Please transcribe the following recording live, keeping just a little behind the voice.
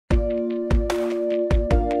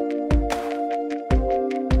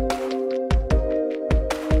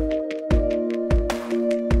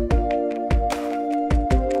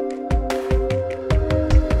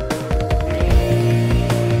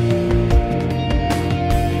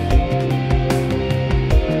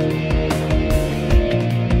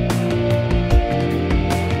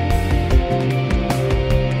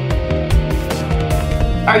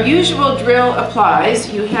Our usual drill applies.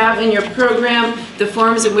 You have in your program the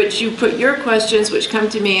forms in which you put your questions, which come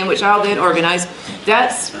to me and which I'll then organize.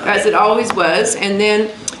 That's as it always was. And then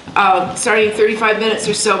starting 35 minutes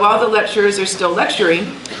or so while the lecturers are still lecturing,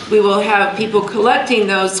 we will have people collecting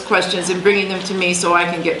those questions and bringing them to me so I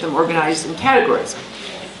can get them organized in categories.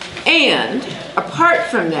 And apart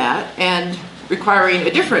from that, and requiring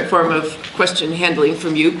a different form of question handling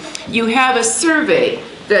from you, you have a survey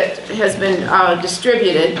that has been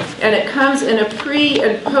distributed, and it comes in a pre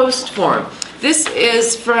and post form. This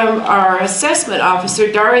is from our assessment officer,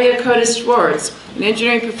 Daria Koda-Schwartz, an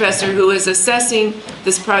engineering professor who is assessing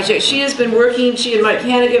this project. She has been working, she and Mike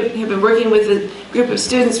Hannigan have been working with a group of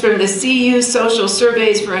students from the CU Social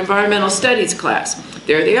Surveys for Environmental Studies class.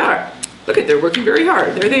 There they are. Look at, they're working very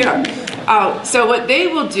hard. There they are. So what they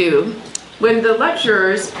will do when the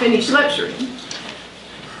lecturers finish lecturing,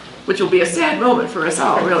 which will be a sad moment for us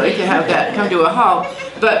all, really, to have that come to a halt,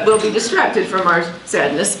 but we'll be distracted from our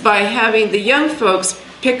sadness by having the young folks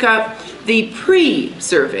pick up the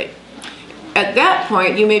pre-survey. At that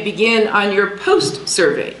point, you may begin on your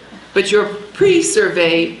post-survey, but your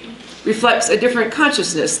pre-survey reflects a different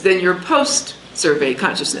consciousness than your post-survey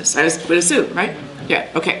consciousness, I would assume, right? Yeah,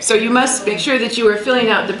 okay. So you must make sure that you are filling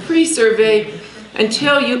out the pre-survey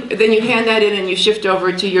until then you hand that in and you shift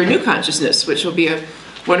over to your new consciousness, which will be a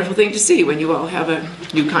wonderful thing to see when you all have a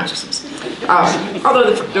new consciousness.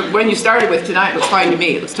 Although the one you started with tonight looks fine to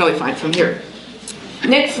me. It looks totally fine from here.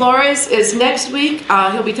 Nick Flores is next week.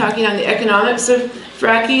 He'll be talking on the economics of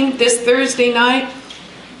fracking this Thursday night.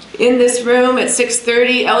 In this room at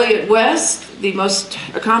 6:30, Elliot West, the most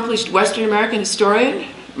accomplished Western American historian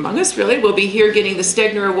among us, really, will be here getting the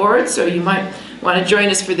Stegner Award, so you might want to join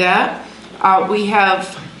us for that. We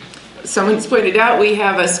have, someone's pointed out, we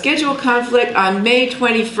have a schedule conflict on May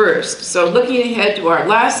 21st. So looking ahead to our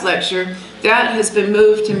last lecture, that has been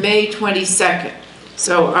moved to May 22nd.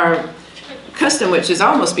 So our custom, which is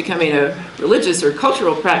almost becoming a religious or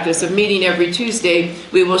cultural practice of meeting every Tuesday,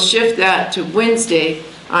 we will shift that to Wednesday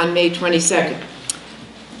on May 22nd.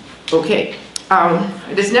 Okay,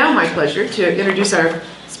 it is now my pleasure to introduce our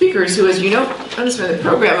speakers who, as you know, notice from the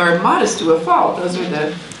program, are modest to a fault. Those are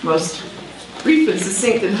the most brief and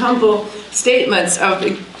succinct and humble statements of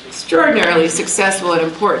extraordinarily successful and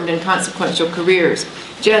important and consequential careers.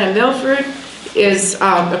 Jana Milford is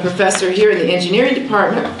a professor here in the engineering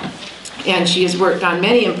department, and she has worked on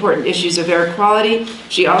many important issues of air quality.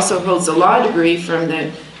 She also holds a law degree from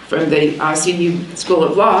the CU School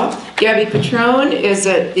of Law. Gabby Petron is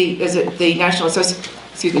at the National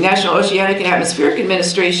Oceanic and Atmospheric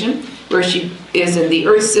Administration, where she is in the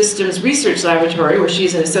Earth Systems Research Laboratory, where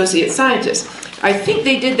she's an associate scientist. I think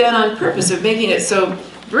they did that on purpose of making it so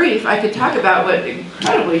brief. I could talk about what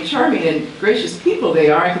incredibly charming and gracious people they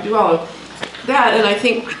are. I could do all of that, and I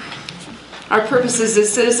think our purposes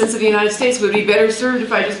as citizens of the United States would be better served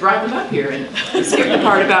if I just brought them up here and skipped the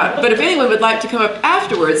part about. But if anyone would like to come up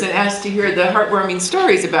afterwards and ask to hear the heartwarming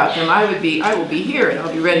stories about them, I will be here and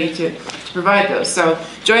I'll be ready to provide those. So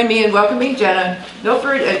join me in welcoming Jana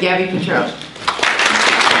Milford and Gabby Petron.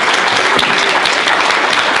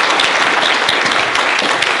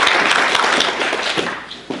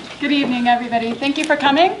 Good evening, everybody. Thank you for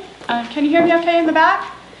coming. Can you hear me okay in the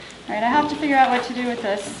back? All right, I have to figure out what to do with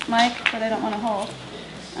this mic that I don't want to hold.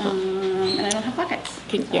 And I don't have buckets.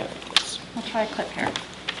 Yeah. I'll try a clip here.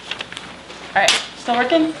 All right, still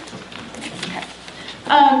working? Okay.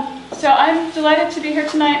 So I'm delighted to be here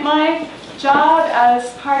tonight. My job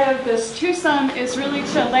as part of this twosome is really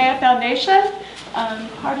to lay a foundation.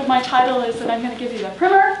 Part of my title is that I'm going to give you a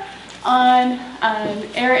primer on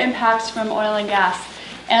air impacts from oil and gas.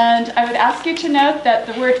 And I would ask you to note that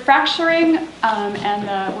the word fracturing and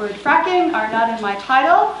the word fracking are not in my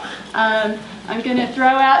title. I'm going to throw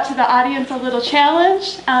out to the audience a little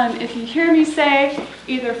challenge. If you hear me say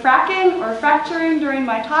either fracking or fracturing during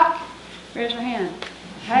my talk, raise your hand,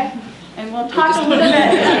 okay? And we'll talk a little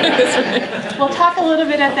bit. We'll talk a little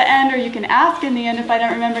bit at the end, or you can ask in the end if I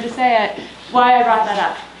don't remember to say it, why I brought that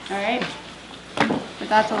up, all right? But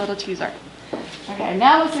that's a little teaser. Okay,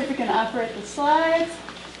 now let's see if we can operate the slides.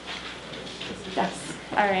 Yes.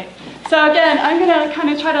 All right. So again, I'm going to kind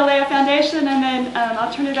of try to lay a foundation, and then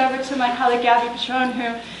I'll turn it over to my colleague Gabby Petron,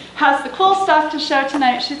 who has the cool stuff to show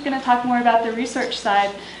tonight. She's going to talk more about the research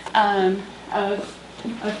side of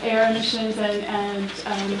air emissions and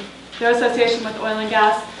their association with oil and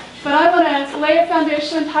gas. But I want to lay a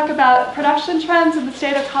foundation, talk about production trends in the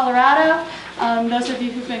state of Colorado. Those of you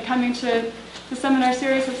who've been coming to the seminar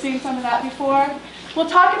series have seen some of that before. We'll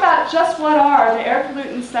talk about just what are the air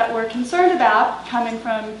pollutants that we're concerned about coming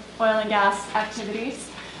from oil and gas activities.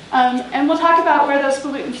 And we'll talk about where those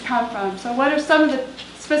pollutants come from. So what are some of the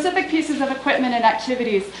specific pieces of equipment and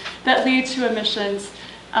activities that lead to emissions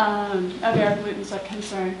of air pollutants of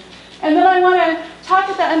concern. And then I want to talk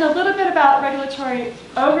at the end a little bit about regulatory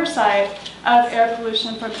oversight of air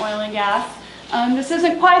pollution from oil and gas. This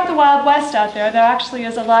isn't quite the Wild West out there. There actually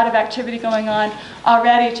is a lot of activity going on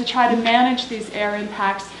already to try to manage these air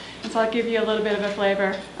impacts. And so I'll give you a little bit of a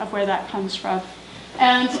flavor of where that comes from.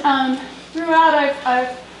 And throughout,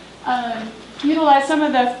 I've utilized some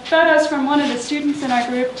of the photos from one of the students in our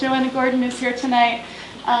group. Joanna Gordon is here tonight.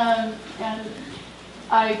 And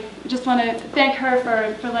I just want to thank her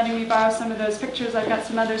for letting me borrow some of those pictures. I've got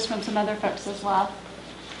some others from some other folks as well.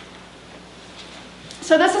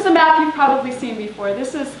 So this is a map you've probably seen before.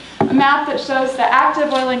 This is a map that shows the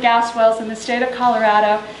active oil and gas wells in the state of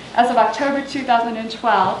Colorado as of October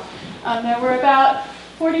 2012. There were about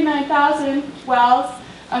 49,000 wells.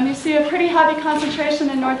 You see a pretty heavy concentration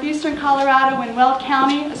in northeastern Colorado, in Weld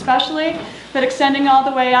County especially, but extending all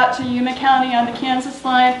the way out to Yuma County on the Kansas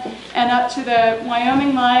line and up to the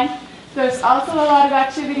Wyoming line. There's also a lot of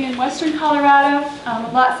activity in western Colorado,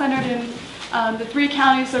 a lot centered in the three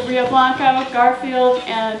counties of Rio Blanco, Garfield,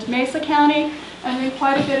 and Mesa County, and then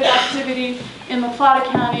quite a bit of activity in La Plata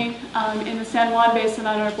County in the San Juan Basin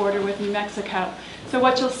on our border with New Mexico. So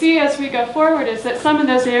what you'll see as we go forward is that some of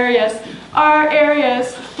those areas are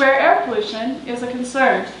areas where air pollution is a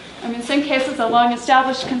concern. In some cases a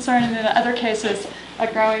long-established concern, and in other cases a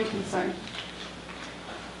growing concern.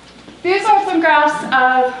 These are some graphs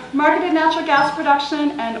of marketed natural gas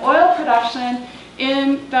production and oil production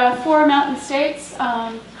in the four mountain states,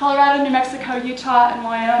 Colorado, New Mexico, Utah, and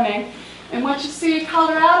Wyoming. And what you see,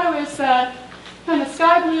 Colorado is the kind of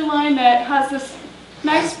sky blue line that has this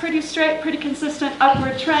nice, pretty straight, pretty consistent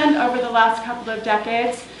upward trend over the last couple of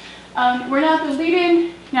decades. We're now the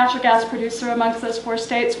leading natural gas producer amongst those four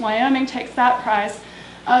states. Wyoming takes that prize.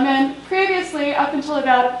 And previously, up until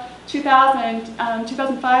about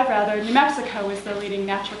 2005 rather, New Mexico was the leading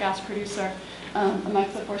natural gas producer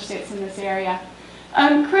amongst the four states in this area.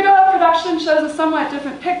 Crude oil production shows a somewhat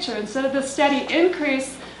different picture. Instead of the steady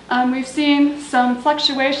increase, we've seen some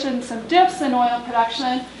fluctuations, some dips in oil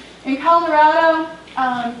production. In Colorado,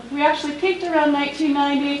 we actually peaked around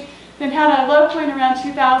 1990, then had a low point around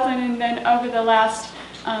 2000, and then over the last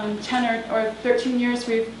 10 or 13 years,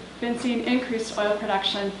 we've been seeing increased oil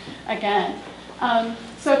production again.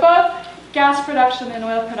 So both gas production and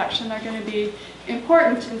oil production are going to be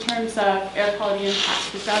important in terms of air quality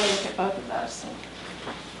impacts. We've got to look at both of those.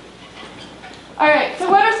 All right, so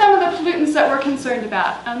what are some of the pollutants that we're concerned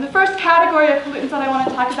about? The first category of pollutants that I want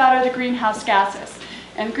to talk about are the greenhouse gases.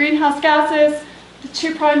 And greenhouse gases, the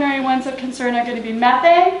two primary ones of concern are going to be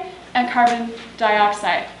methane and carbon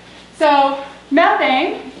dioxide. So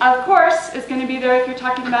methane, of course, is going to be there if you're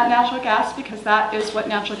talking about natural gas, because that is what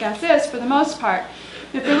natural gas is for the most part.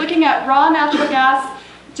 If you're looking at raw natural gas,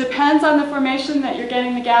 depends on the formation that you're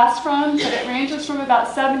getting the gas from, but it ranges from about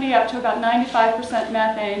 70 up to about 95%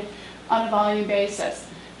 methane on a volume basis.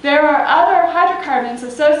 There are other hydrocarbons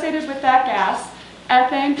associated with that gas,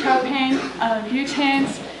 ethane, propane,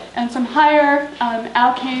 butanes, and some higher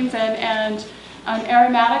alkanes and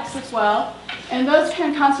aromatics as well. And those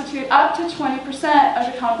can constitute up to 20%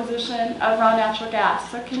 of the composition of raw natural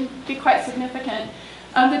gas, so it can be quite significant.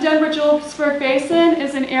 The Denver-Julesburg Basin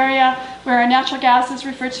is an area where natural gas is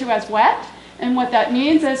referred to as wet, and what that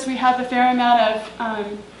means is we have a fair amount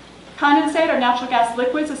of condensate or natural gas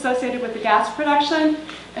liquids associated with the gas production,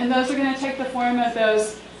 and those are going to take the form of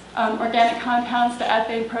those organic compounds, the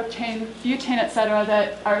ethane, propane, butane, etc.,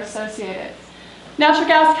 that are associated. Natural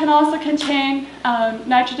gas can also contain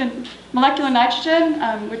nitrogen, molecular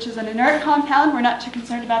nitrogen, which is an inert compound. We're not too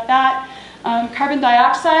concerned about that. Carbon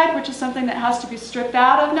dioxide, which is something that has to be stripped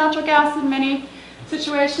out of natural gas in many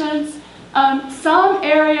situations. Some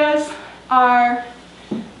areas have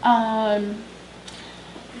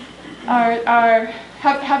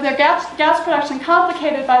their gas production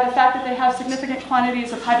complicated by the fact that they have significant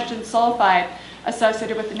quantities of hydrogen sulfide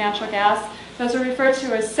associated with the natural gas. Those are referred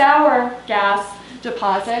to as sour gas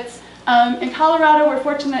deposits. In Colorado, we're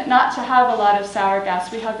fortunate not to have a lot of sour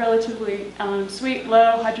gas. We have relatively sweet,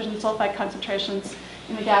 low hydrogen sulfide concentrations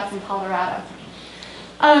in the gas in Colorado.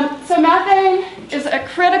 So methane is a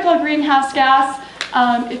critical greenhouse gas.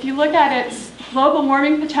 If you look at its global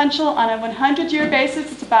warming potential on a 100-year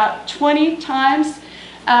basis, it's about 20 times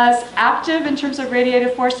as active in terms of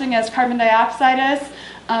radiative forcing as carbon dioxide is,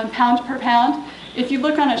 pound per pound. If you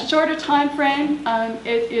look on a shorter time frame,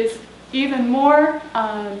 it is even more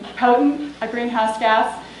potent a greenhouse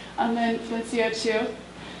gas than CO2.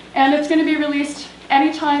 And it's going to be released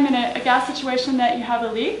any time in a gas situation that you have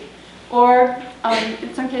a leak, or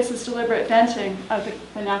in some cases deliberate venting of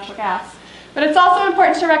the natural gas. But it's also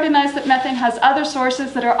important to recognize that methane has other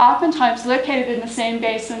sources that are oftentimes located in the same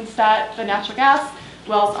basins that the natural gas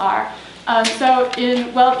wells are. So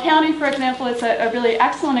in Boulder County, for example, it's a really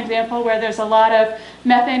excellent example where there's a lot of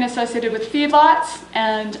methane associated with feedlots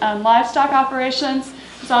and livestock operations.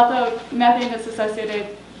 There's also methane that's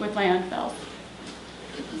associated with landfills.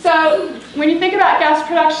 So when you think about gas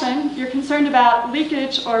production, you're concerned about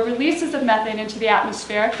leakage or releases of methane into the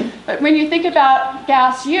atmosphere. But when you think about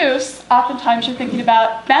gas use, oftentimes you're thinking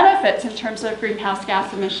about benefits in terms of greenhouse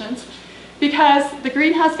gas emissions, because the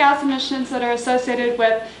greenhouse gas emissions that are associated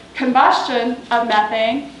with combustion of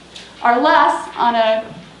methane are less on a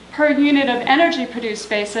per unit of energy produced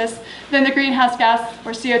basis than the greenhouse gas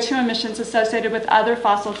or CO2 emissions associated with other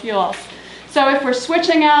fossil fuels. So if we're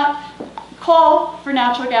switching out coal for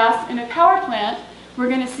natural gas in a power plant, we're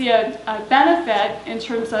going to see a benefit in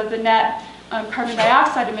terms of the net carbon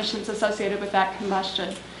dioxide emissions associated with that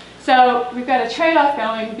combustion. So we've got a trade-off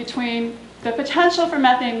going between the potential for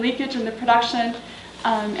methane leakage in the production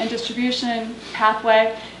and distribution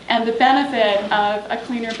pathway and the benefit of a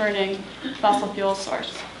cleaner burning fossil fuel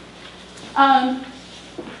source.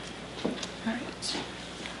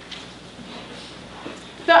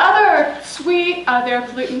 The other suite of air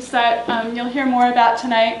pollutants that you'll hear more about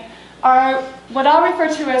tonight are what I'll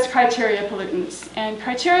refer to as criteria pollutants. And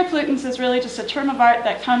criteria pollutants is really just a term of art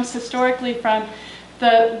that comes historically from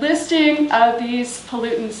the listing of these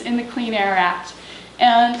pollutants in the Clean Air Act.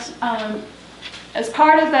 And as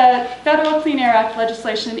part of the Federal Clean Air Act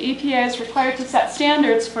legislation, EPA is required to set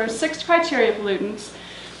standards for 6 criteria pollutants: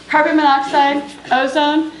 carbon monoxide,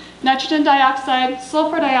 ozone, nitrogen dioxide,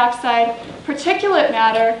 sulfur dioxide, particulate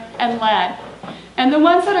matter, and lead. And the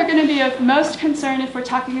ones that are going to be of most concern if we're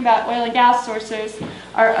talking about oil and gas sources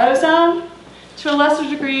are ozone, to a lesser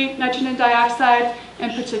degree, nitrogen dioxide,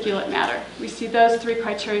 and particulate matter. We see those 3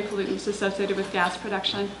 criteria pollutants associated with gas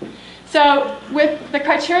production. So with the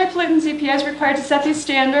criteria pollutants, EPA is required to set these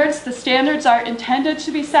standards. The standards are intended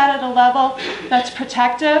to be set at a level that's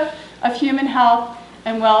protective of human health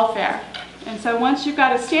and welfare. And so once you've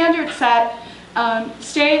got a standard set,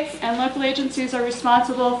 states and local agencies are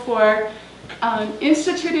responsible for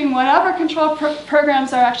instituting whatever control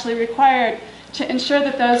programs are actually required to ensure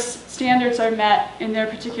that those standards are met in their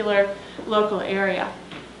particular local area.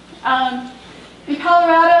 In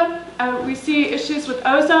Colorado, we see issues with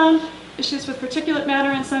ozone, issues with particulate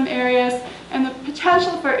matter in some areas, and the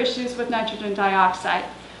potential for issues with nitrogen dioxide.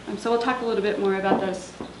 So we'll talk a little bit more about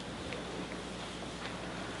those.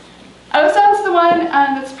 Ozone's the one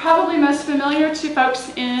that's probably most familiar to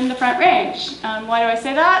folks in the Front Range. Why do I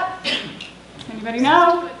say that? Anybody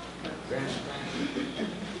know?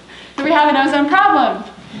 So we have an ozone problem.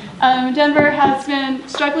 Denver has been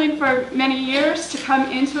struggling for many years to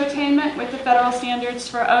come into attainment with the federal standards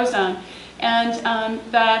for ozone. And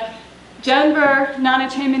the Denver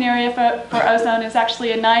non-attainment area for ozone is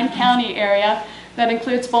actually a 9-county area that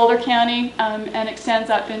includes Boulder County and extends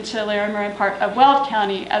up into Larimer and part of Weld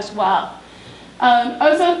County as well.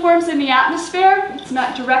 Ozone forms in the atmosphere. It's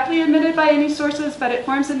not directly emitted by any sources, but it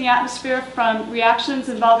forms in the atmosphere from reactions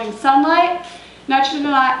involving sunlight,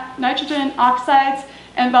 nitrogen oxides,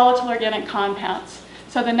 and volatile organic compounds.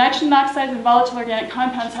 So the nitrogen oxides and volatile organic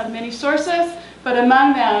compounds have many sources, but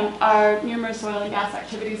among them are numerous oil and gas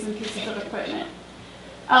activities and pieces of equipment.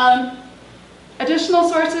 Additional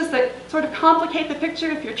sources that sort of complicate the picture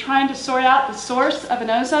if you're trying to sort out the source of an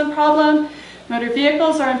ozone problem. Motor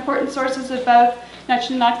vehicles are important sources of both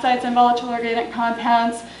nitrogen oxides and volatile organic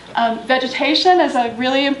compounds. Vegetation is a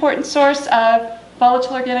really important source of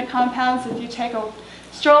volatile organic compounds. If you take a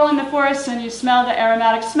stroll in the forest and you smell the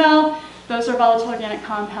aromatic smell, those are volatile organic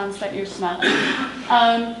compounds that you're smelling.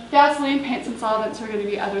 Gasoline, paints, and solvents are going to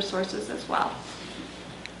be other sources as well.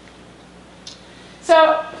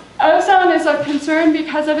 So ozone is of concern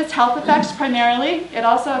because of its health effects primarily. It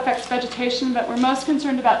also affects vegetation, but we're most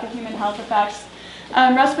concerned about the human health effects.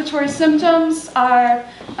 Respiratory symptoms are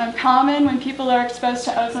common when people are exposed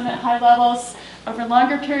to ozone at high levels. Over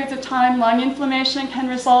longer periods of time, lung inflammation can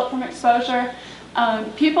result from exposure.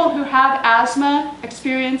 People who have asthma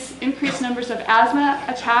experience increased numbers of asthma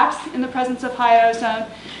attacks in the presence of high ozone.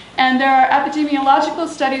 And there are epidemiological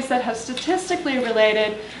studies that have statistically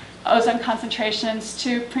related ozone concentrations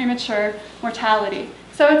to premature mortality.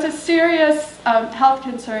 So it's a serious health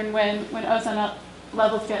concern when ozone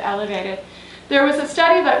levels get elevated. There was a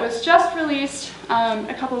study that was just released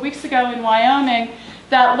a couple of weeks ago in Wyoming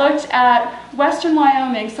that looked at western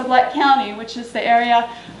Wyoming, Sublette County, which is the area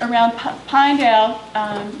around Pinedale,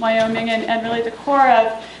 Wyoming, and really the core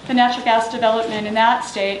of the natural gas development in that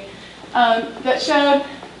state, that showed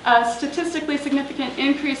a statistically significant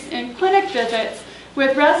increase in clinic visits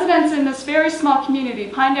with residents in this very small community.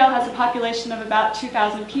 Pinedale has a population of about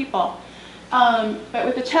 2,000 people. But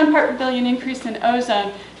with a 10 part per billion increase in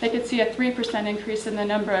ozone, they could see a 3% increase in the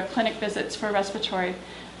number of clinic visits for respiratory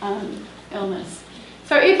illness.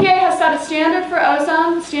 So EPA has set a standard for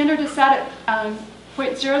ozone. The standard is set at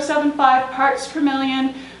 0.075 parts per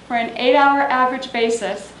million for an 8-hour average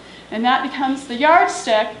basis. And that becomes the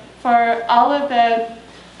yardstick for all of the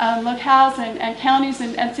locales and counties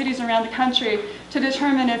and cities around the country to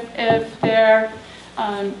determine if their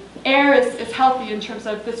air is healthy in terms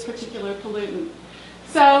of this particular pollutant.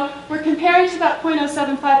 So we're comparing to that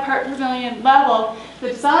 0.075 part per million level the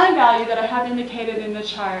design value that I have indicated in the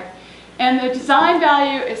chart. And the design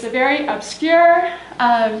value is a very obscure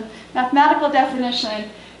mathematical definition.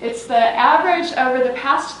 It's the average over the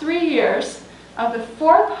past 3 years of the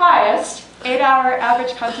 4th highest 8-hour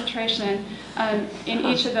average concentration in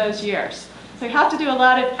each of those years. So you have to do a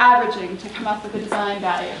lot of averaging to come up with the design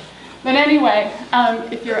value. But anyway,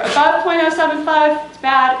 if you're above 0.075, it's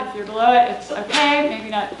bad. If you're below it, it's okay. Maybe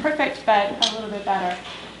not perfect, but a little bit better.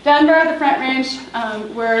 Denver, the Front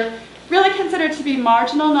Range, we're really considered to be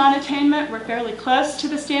marginal non-attainment. We're fairly close to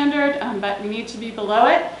the standard, but we need to be below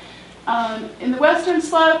it. In the western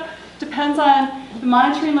slope, depends on the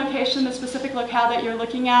monitoring location, the specific locale that you're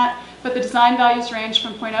looking at, but the design values range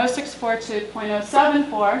from 0.064 to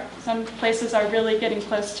 0.074. Some places are really getting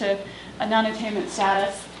close to a non-attainment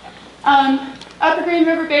status. Upper Green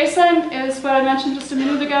River Basin is what I mentioned just a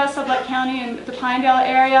minute ago, Sublette County and the Pinedale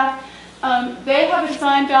area. They have a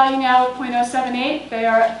design value now of 0.078. They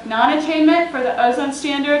are non-attainment for the ozone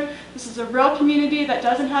standard. This is a rural community that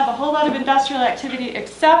doesn't have a whole lot of industrial activity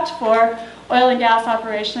except for oil and gas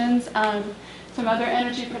operations, some other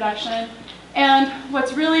energy production. And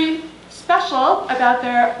what's really special about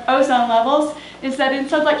their ozone levels is that in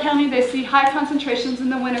Sublette County they see high concentrations in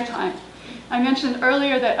the wintertime. I mentioned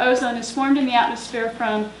earlier that ozone is formed in the atmosphere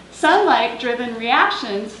from sunlight-driven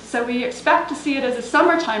reactions, so we expect to see it as a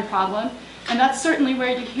summertime problem, and that's certainly where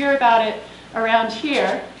you hear about it around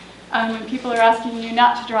here. When people are asking you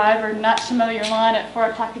not to drive or not to mow your lawn at 4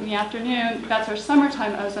 o'clock in the afternoon, that's our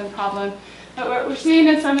summertime ozone problem. But what we're seeing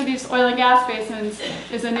in some of these oil and gas basins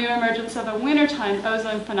is a new emergence of a wintertime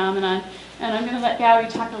ozone phenomenon, and I'm going to let Gabby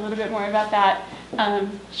talk a little bit more about that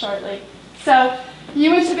shortly. So,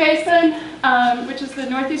 Uinta Basin, which is the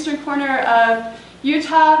northeastern corner of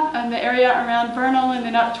Utah and the area around Vernal and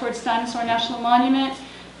then up towards Dinosaur National Monument,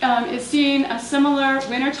 is seeing a similar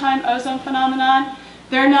wintertime ozone phenomenon.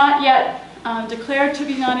 They're not yet declared to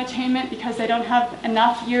be non-attainment because they don't have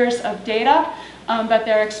enough years of data, but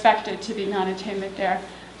they're expected to be non-attainment there.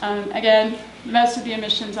 Again, most of the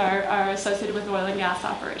emissions are associated with oil and gas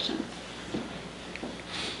operations.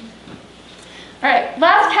 All right,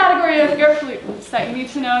 last category of air pollutants that you need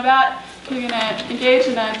to know about, if you're going to engage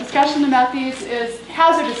in a discussion about these, is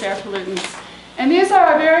hazardous air pollutants. And these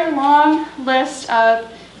are a very long list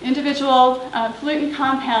of individual pollutant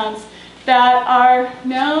compounds that are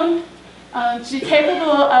known to be capable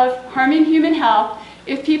of harming human health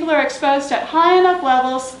if people are exposed at high enough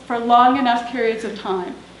levels for long enough periods of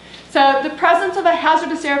time. So the presence of a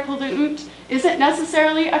hazardous air pollutant isn't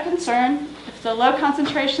necessarily a concern. If it's a low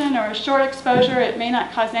concentration or a short exposure, it may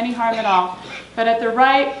not cause any harm at all. But at the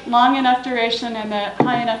right, long enough duration and the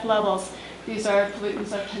high enough levels, these are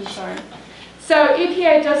pollutants of concern. So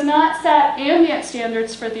EPA does not set ambient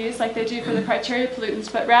standards for these like they do for the criteria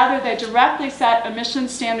pollutants, but rather they directly set emission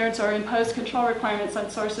standards or impose control requirements on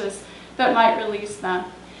sources that might release them.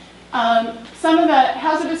 Some of the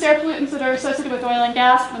hazardous air pollutants that are associated with oil and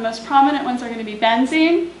gas, the most prominent ones are going to be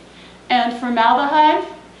benzene and formaldehyde.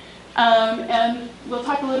 And we'll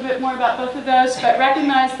talk a little bit more about both of those, but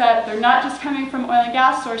recognize that they're not just coming from oil and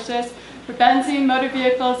gas sources. For benzene, motor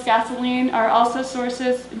vehicles, gasoline are also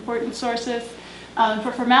sources, important sources.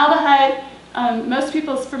 For formaldehyde, most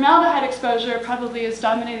people's formaldehyde exposure probably is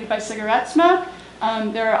dominated by cigarette smoke.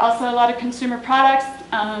 There are also a lot of consumer products,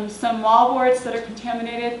 some wallboards that are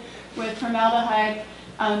contaminated with formaldehyde,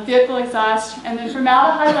 vehicle exhaust, and then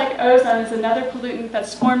formaldehyde, like ozone, is another pollutant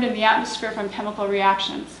that's formed in the atmosphere from chemical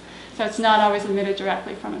reactions. So it's not always emitted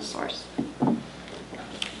directly from a source.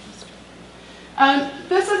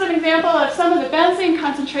 This is an example of some of the benzene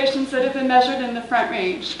concentrations that have been measured in the Front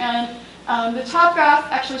Range. And the top graph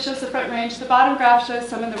actually shows the Front Range. The bottom graph shows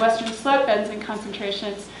some of the western slope benzene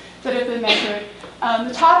concentrations that have been measured.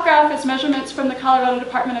 The top graph is measurements from the Colorado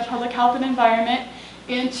Department of Public Health and Environment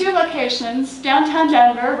in 2 locations, downtown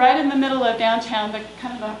Denver, right in the middle of downtown, the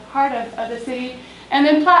kind of the heart of the city, and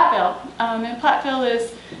then Platteville. And Platteville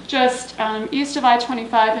is just east of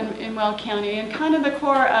I-25 in Weld County, and kind of the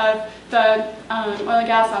core of the oil and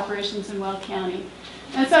gas operations in Weld County.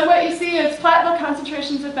 And so what you see is Platteville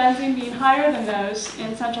concentrations of benzene being higher than those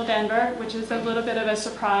in central Denver, which is a little bit of a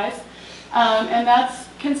surprise. And that's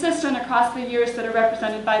consistent across the years that are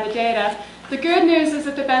represented by the data. The good news is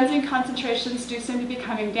that the benzene concentrations do seem to be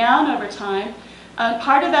coming down over time.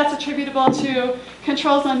 Part of that's attributable to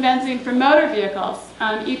controls on benzene for motor vehicles.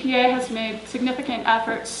 EPA has made significant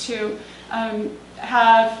efforts to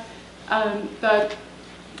have the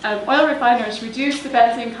oil refiners reduce the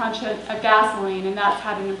benzene content of gasoline, and that's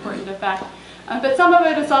had an important effect. But some of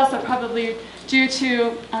it is also probably due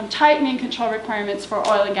to tightening control requirements for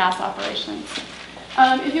oil and gas operations.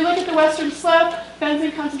 If you look at the western slope,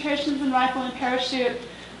 benzene concentrations in Rifle and Parachute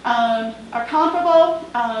are comparable,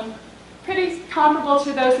 pretty comparable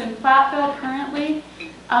to those in Platteville currently.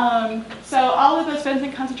 So all of those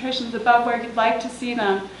benzene concentrations above where you'd like to see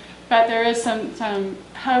them, but there is some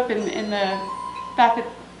hope in the fact that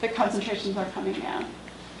the concentrations are coming down.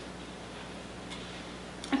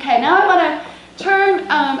 Okay, now I want to turn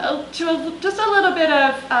to just a little bit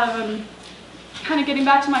of kind of getting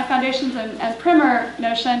back to my foundations and primer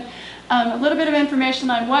notion, a little bit of information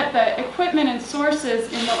on what the equipment and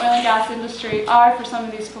sources in the oil and gas industry are for some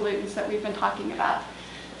of these pollutants that we've been talking about.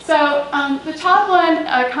 So the top one,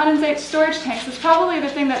 condensate storage tanks, is probably the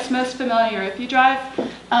thing that's most familiar. If you drive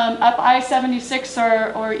up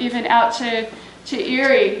I-76 or even out to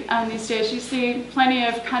Erie these days, you see plenty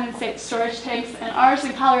of condensate storage tanks, and ours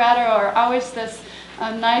in Colorado are always this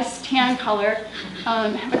nice tan color. I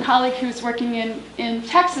have a colleague who's working in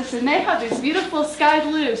Texas, and they have these beautiful sky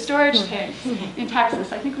blue storage tanks in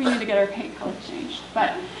Texas. I think we need to get our paint color changed.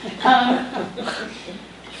 But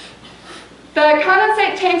the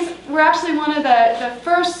condensate tanks were actually one of the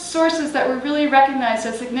first sources that were really recognized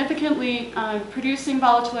as significantly producing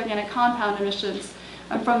volatile organic compound emissions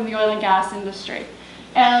from the oil and gas industry.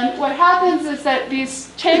 And what happens is that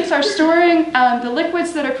these tanks are storing the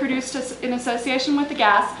liquids that are produced in association with the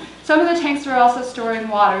gas. Some of the tanks are also storing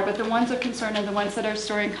water, but the ones of concern are the ones that are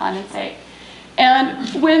storing condensate.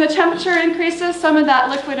 And when the temperature increases, some of that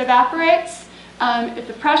liquid evaporates. If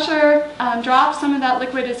the pressure drops, some of that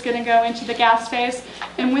liquid is going to go into the gas phase.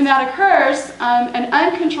 And when that occurs, an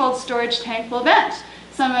uncontrolled storage tank will vent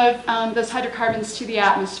some of those hydrocarbons to the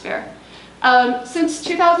atmosphere. Since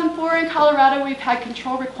 2004 in Colorado, we've had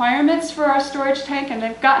control requirements for our storage tank, and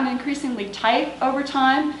they've gotten increasingly tight over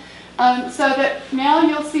time. So that now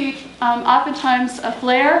you'll see oftentimes a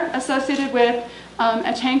flare associated with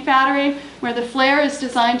a tank battery, where the flare is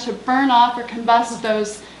designed to burn off or combust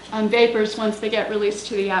those vapors once they get released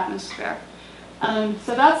to the atmosphere.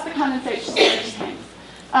 So that's the condensate storage tanks.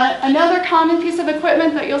 Another common piece of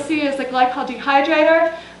equipment that you'll see is the glycol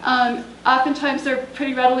dehydrator. Oftentimes they're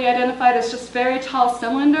pretty readily identified as just very tall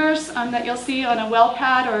cylinders that you'll see on a well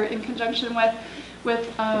pad or in conjunction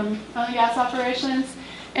with oil and gas operations.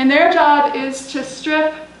 And their job is to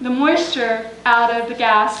strip the moisture out of the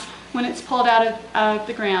gas when it's pulled out of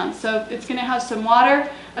the ground. So it's going to have some water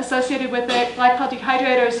associated with it. Glycol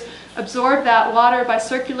dehydrators absorb that water by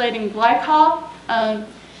circulating glycol.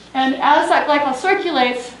 And as that glycol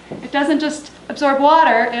circulates, it doesn't just absorb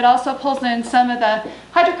water, it also pulls in some of the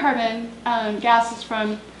hydrocarbon gases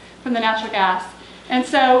from the natural gas. And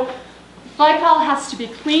so glycol has to be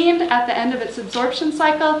cleaned at the end of its absorption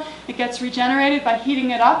cycle. It gets regenerated by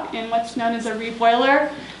heating it up in what's known as a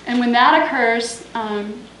reboiler. And when that occurs,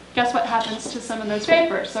 guess what happens to some of those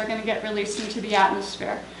vapors? They're going to get released into the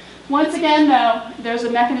atmosphere. Once again, though, there's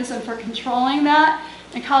a mechanism for controlling that.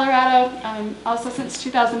 And Colorado, also since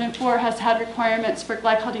 2004, has had requirements for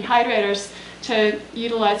glycol dehydrators to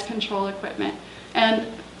utilize control equipment. And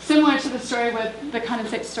similar to the story with the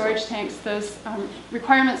condensate storage tanks, those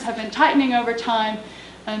requirements have been tightening over time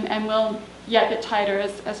and will yet get tighter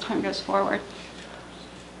as time goes forward.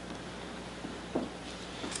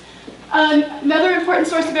 Another important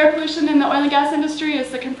source of air pollution in the oil and gas industry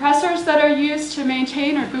is the compressors that are used to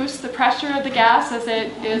maintain or boost the pressure of the gas as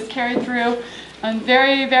it is carried through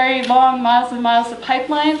very, very long miles and miles of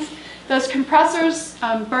pipelines. Those compressors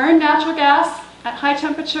burn natural gas at high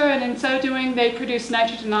temperature, and in so doing, they produce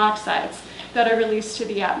nitrogen oxides that are released to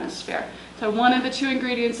the atmosphere. So one of the 2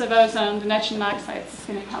 ingredients of ozone, the nitrogen oxides, is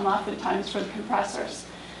going to come oftentimes from compressors.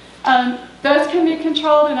 Those can be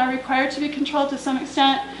controlled and are required to be controlled to some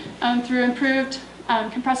extent through improved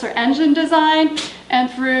compressor engine design and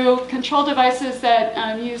through control devices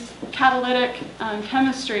that use catalytic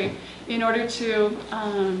chemistry in order to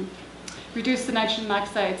reduce the nitrogen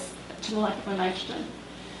oxides to molecular nitrogen.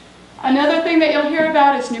 Another thing that you'll hear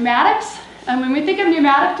about is pneumatics. And when we think of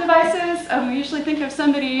pneumatic devices, we usually think of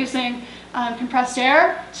somebody using compressed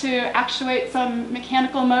air to actuate some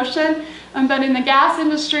mechanical motion. But in the gas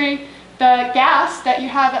industry, the gas that you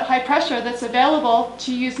have at high pressure that's available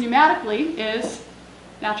to use pneumatically is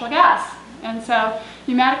natural gas. And so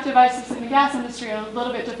pneumatic devices in the gas industry are a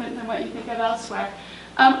little bit different than what you think of elsewhere.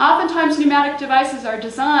 Oftentimes pneumatic devices are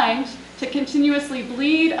designed to continuously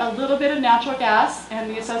bleed a little bit of natural gas and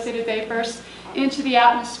the associated vapors into the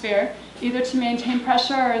atmosphere, either to maintain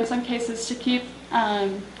pressure or in some cases to keep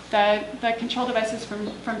the control devices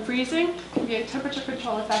from freezing. It can be a temperature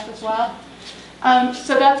control effect as well.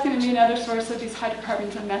 So that's going to be another source of these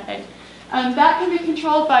hydrocarbons and methane. That can be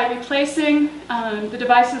controlled by replacing the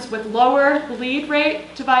devices with lower bleed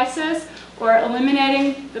rate devices or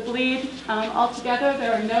eliminating the bleed altogether.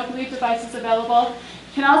 There are no bleed devices available.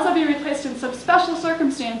 It can also be replaced in some special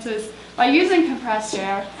circumstances by using compressed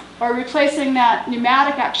air or replacing that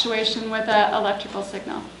pneumatic actuation with an electrical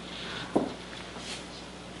signal.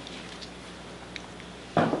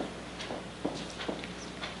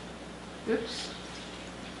 Oops.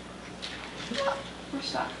 We're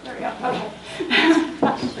stuck. There we go. Okay.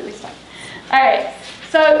 Not completely stuck. All right.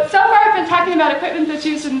 So far I've been talking about equipment that's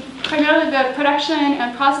used in primarily the production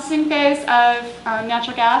and processing phase of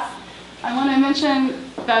natural gas. I want to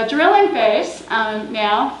mention the drilling phase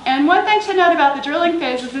now. And one thing to note about the drilling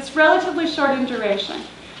phase is it's relatively short in duration.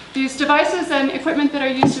 These devices and equipment that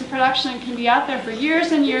are used in production can be out there for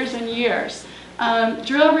years and years and years.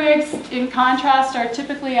 Drill rigs, in contrast, are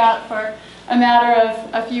typically out for a matter of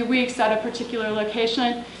a few weeks at a particular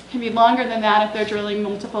location. It can be longer than that if they're drilling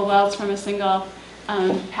multiple wells from a single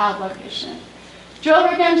pad location. Drill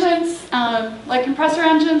rig engines, like compressor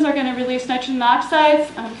engines, are going to release nitrogen oxides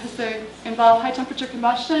because they involve high temperature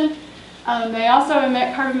combustion. They also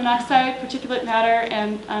emit carbon monoxide, particulate matter,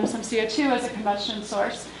 and some CO2 as a combustion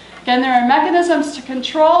source. Again, there are mechanisms to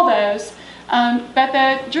control those, but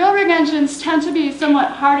the drill rig engines tend to be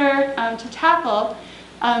somewhat harder to tackle.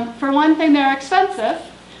 For one thing, they're expensive.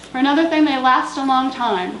 For another thing, they last a long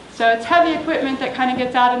time. So it's heavy equipment that kind of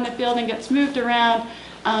gets out in the field and gets moved around,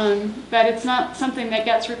 but it's not something that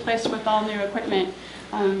gets replaced with all new equipment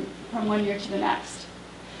from one year to the next.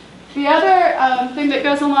 The other thing that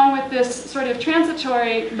goes along with this sort of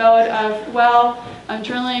transitory mode of well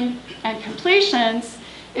drilling and completions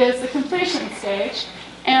is the completion stage.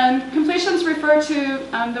 And completions refer to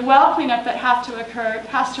the well cleanup that has to occur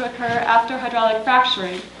after hydraulic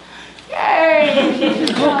fracturing. Yay!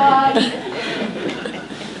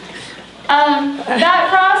 That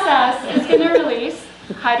process is going to release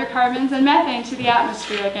hydrocarbons and methane to the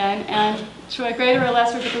atmosphere again, and to a greater or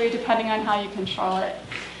lesser degree depending on how you control it.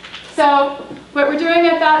 So what we're doing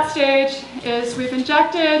at that stage is we've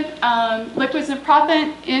injected liquids and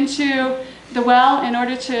proppant into the well in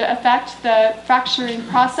order to affect the fracturing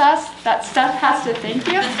process. That stuff has to, thank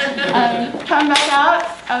you, come back out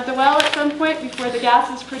of the well at some point before the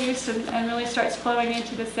gas is produced and really starts flowing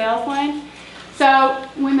into the sales line. So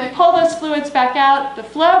when they pull those fluids back out, the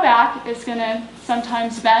flow back is going to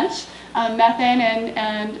sometimes vent methane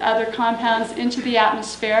and other compounds into the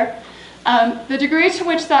atmosphere. The degree to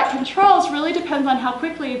which that controls really depends on how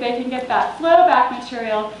quickly they can get that flow back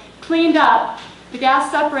material cleaned up, the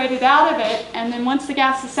gas separated out of it, and then once the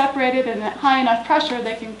gas is separated and at high enough pressure,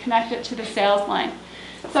 they can connect it to the sales line.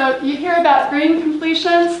 So you hear about green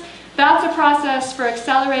completions. That's a process for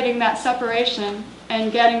accelerating that separation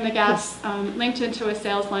and getting the gas linked into a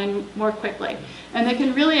sales line more quickly. And they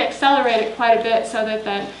can really accelerate it quite a bit so that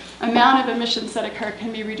the amount of emissions that occur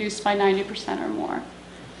can be reduced by 90% or more.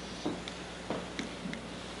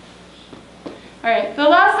 All right, the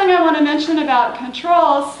last thing I want to mention about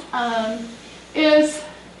controls is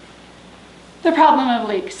the problem of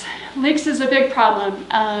leaks. Leaks is a big problem.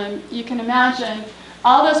 You can imagine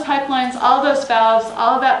all those pipelines, all those valves,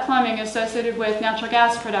 all of that plumbing associated with natural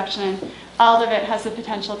gas production, all of it has the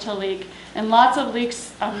potential to leak. And lots of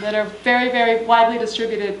leaks that are very, very widely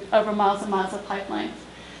distributed over miles and miles of pipelines.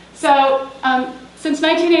 So since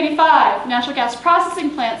 1985, natural gas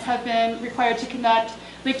processing plants have been required to conduct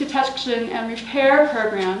leak detection and repair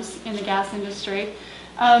programs in the gas industry.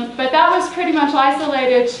 But that was pretty much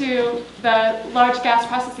isolated to the large gas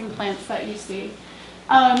processing plants that you see.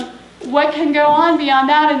 What can go on beyond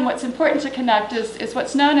that and what's important to conduct is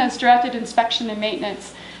what's known as directed inspection and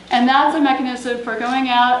maintenance. And that's a mechanism for going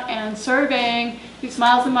out and surveying these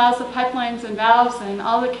miles and miles of pipelines and valves and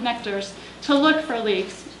all the connectors to look for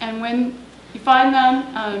leaks. And when you find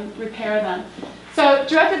them, repair them. So So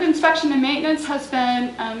directed inspection and maintenance has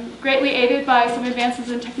been greatly aided by some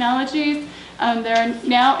advances in technologies. There are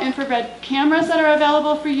now infrared cameras that are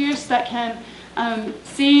available for use that can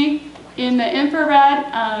see in the infrared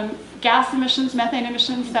gas emissions, methane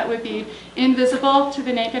emissions that would be invisible to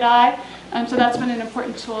the naked eye. So that's been an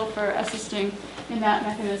important tool for assisting in that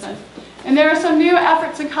mechanism. And there are some new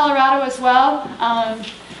efforts in Colorado as well.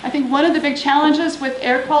 I think one of the big challenges with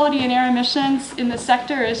air quality and air emissions in the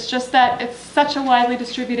sector is just that it's such a widely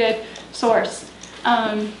distributed source.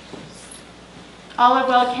 All of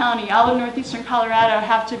Weld County, all of northeastern Colorado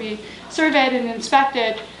have to be surveyed and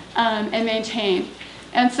inspected and maintained.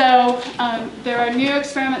 And so there are new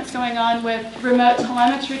experiments going on with remote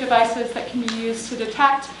telemetry devices that can be used to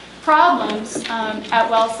detect problems at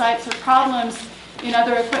well sites or problems in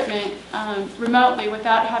other equipment remotely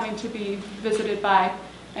without having to be visited by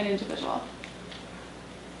an individual.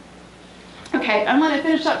 Okay, I'm going to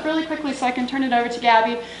finish up really quickly so I can turn it over to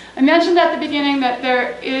Gabby. I mentioned at the beginning that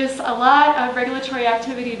there is a lot of regulatory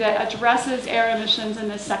activity that addresses air emissions in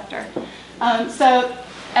this sector. So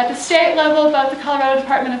at the state level, both the Colorado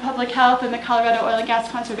Department of Public Health and the Colorado Oil and Gas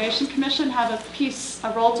Conservation Commission have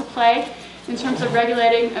a role to play in terms of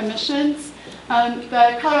regulating emissions.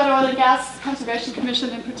 The Colorado Oil and Gas Conservation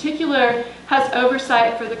Commission in particular has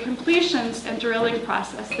oversight for the completions and drilling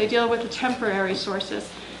process. They deal with the temporary sources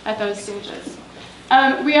at those stages.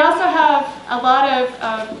 We also have a lot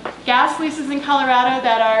of gas leases in Colorado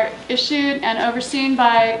that are issued and overseen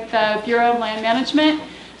by the Bureau of Land Management.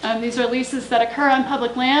 These are leases that occur on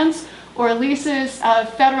public lands or leases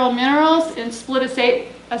of federal minerals in split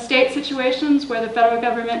estate situations where the federal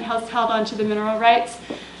government has held onto the mineral rights.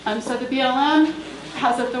 So the BLM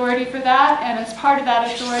has authority for that, and as part of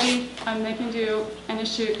that authority, they can do and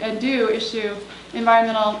issue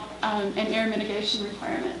environmental and air mitigation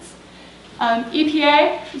requirements.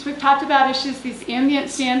 EPA, as we've talked about, issues these ambient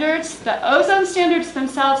standards. The ozone standards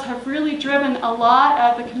themselves have really driven a lot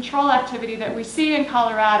of the control activity that we see in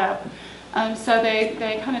Colorado. So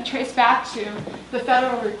they kind of trace back to the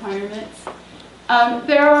federal requirements.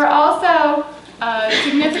 There are also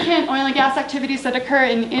significant oil and gas activities that occur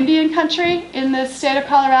in Indian country in the state of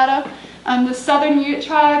Colorado. The Southern Ute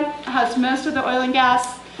tribe has most of the oil and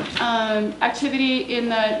gas activity in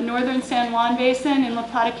the northern San Juan Basin in La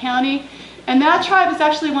Plata County. And that tribe is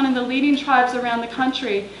actually one of the leading tribes around the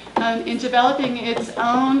country in developing its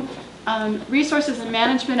own resources and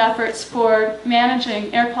management efforts for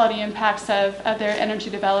managing air quality impacts of their energy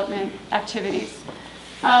development activities.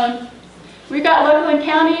 We've got local and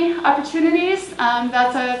county opportunities.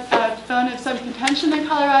 That's a bone of some contention in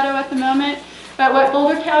Colorado at the moment. But what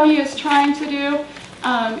Boulder County is trying to do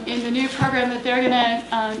in the new program that they're going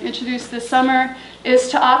to introduce this summer is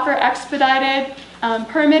to offer expedited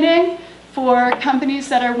permitting for companies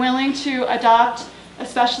that are willing to adopt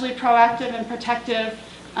especially proactive and protective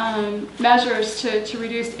measures to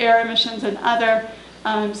reduce air emissions and other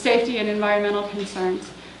safety and environmental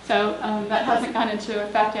concerns. So that hasn't gone into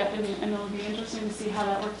effect yet, and it'll be interesting to see how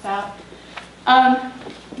that works out.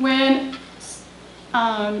 When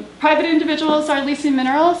private individuals are leasing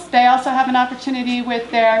minerals, they also have an opportunity with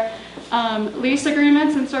their lease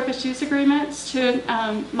agreements and surface use agreements to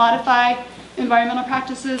modify environmental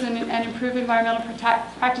practices and improve environmental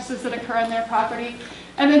practices that occur on their property.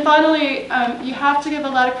 And then finally, you have to give a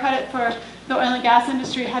lot of credit for the oil and gas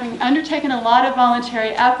industry having undertaken a lot of voluntary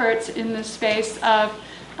efforts in this space of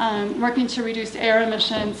working to reduce air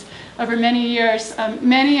emissions over many years.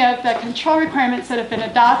 Many of the control requirements that have been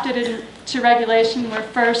adopted into regulation were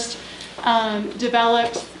first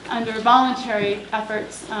developed under voluntary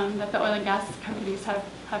efforts that the oil and gas companies have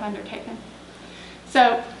undertaken.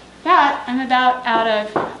 So that, I'm about out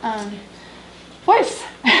of voice,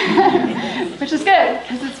 which is good,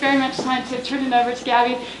 because it's very much time to turn it over to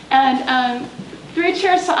Gabby. And 3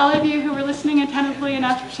 cheers to all of you who were listening attentively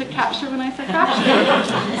enough to capture when I said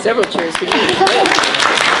capture. Several cheers for you.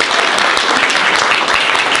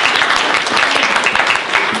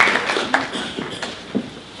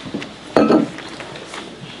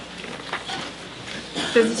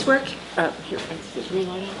 Does this work? Here, is the green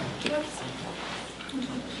light on? Yes.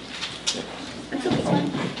 That's okay.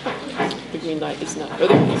 The green light is not. Oh,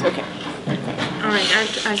 there it is. Okay. All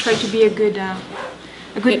right. I try to be a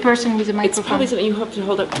good person with a microphone. It's probably something you have to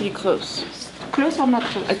hold up pretty close. Close or not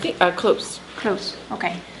close? I think close. Close.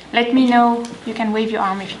 Okay. Let me know. You can wave your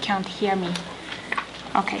arm if you can't hear me.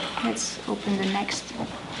 Okay. Let's open the next.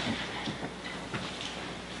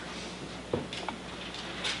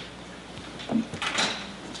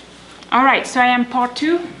 All right. So I am part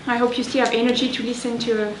 2. I hope you still have energy to listen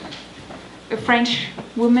to a French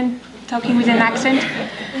woman talking with an accent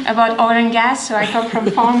about oil and gas. So I come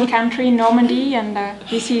from farm country, Normandy, and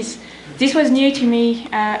this was new to me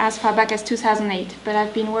as far back as 2008. But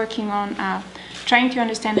I've been working on trying to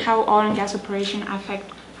understand how oil and gas operations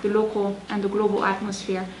affect the local and the global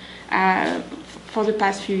atmosphere for the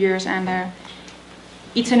past few years, and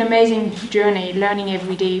it's an amazing journey, learning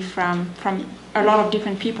every day from a lot of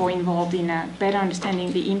different people involved in better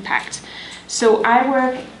understanding the impact. So I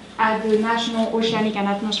work at the National Oceanic and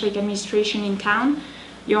Atmospheric Administration in town.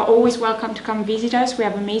 You're always welcome to come visit us. We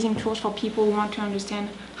have amazing tools for people who want to understand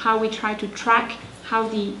how we try to track how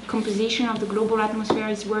the composition of the global atmosphere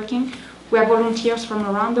is working. We have volunteers from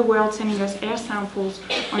around the world sending us air samples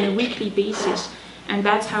on a weekly basis, and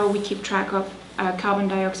that's how we keep track of carbon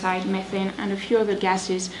dioxide, methane, and a few other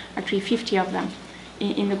gases, actually 50 of them,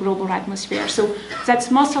 in the global atmosphere. So that's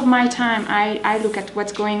most of my time. I look at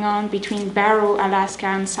what's going on between Barrow, Alaska,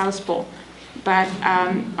 and South Pole. But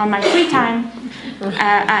on my free time,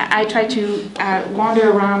 I try to wander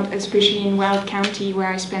around, especially in Weld County, where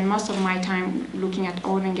I spend most of my time looking at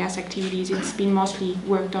oil and gas activities. It's been mostly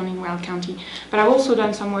work done in Weld County. But I've also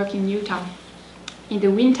done some work in Utah, in the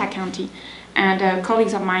Winter County. And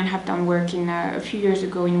colleagues of mine have done work in a few years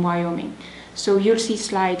ago in Wyoming. So you'll see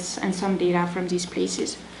slides and some data from these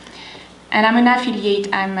places. And I'm an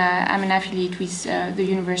affiliate. I'm an affiliate with the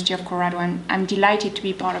University of Colorado, and I'm delighted to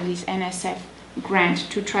be part of this NSF grant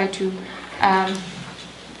to try to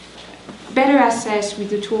better assess with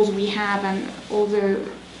the tools we have and all the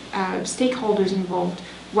stakeholders involved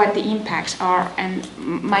what the impacts are. And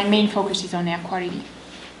my main focus is on air quality.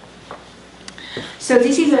 So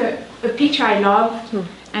this is a picture I love,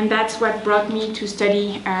 and that's what brought me to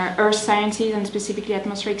study earth sciences and specifically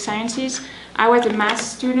atmospheric sciences. I was a math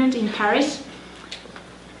student in Paris,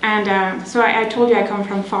 and so I told you I come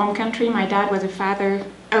from farm country. My dad was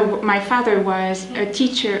my father was a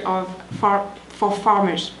teacher for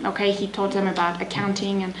farmers. Okay, he taught them about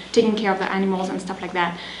accounting and taking care of the animals and stuff like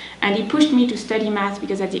that. And he pushed me to study math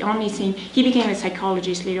because that's the only thing. He became a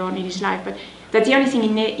psychologist later on in his life, but that's the only thing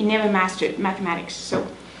he never mastered, mathematics. So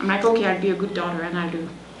I'm like, okay, I'll be a good daughter and I'll do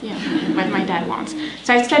what my dad wants.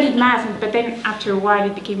 So I studied math, but then after a while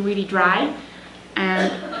it became really dry.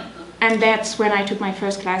 And that's when I took my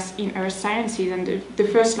first class in earth sciences. And the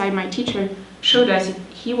first slide my teacher showed us,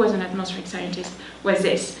 he was an atmospheric scientist, was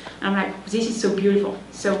this. And I'm like, this is so beautiful.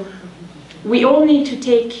 So we all need to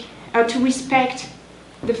to respect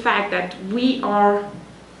the fact that we are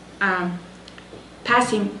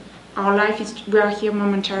passing our life, we are here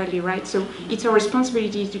momentarily, right? So it's our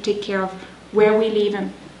responsibility to take care of where we live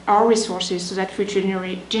and our resources so that future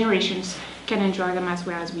generations can enjoy them as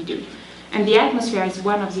well as we do. And the atmosphere is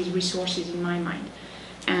one of these resources in my mind.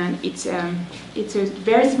 And it's a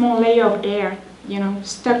very small layer of air,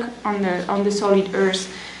 stuck on the solid earth.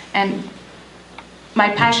 And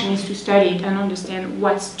my passion is to study it and understand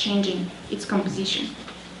what's changing its composition.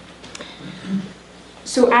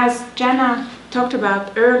 So as Jana talked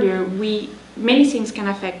about earlier, many things can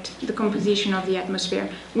affect the composition of the atmosphere.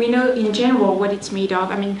 We know in general what it's made of.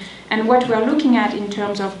 And what we're looking at in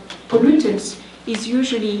terms of pollutants is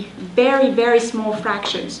usually very, very small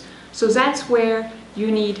fractions. So that's where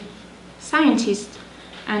you need scientists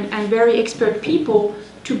and very expert people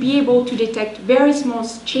to be able to detect very small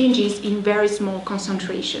changes in very small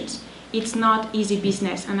concentrations. It's not easy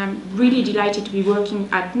business, and I'm really delighted to be working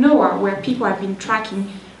at NOAA, where people have been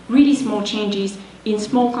tracking really small changes in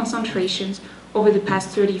small concentrations over the past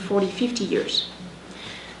 30, 40, 50 years.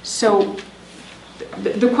 So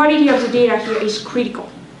the quality of the data here is critical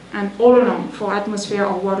and all along for atmosphere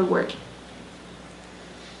or water work.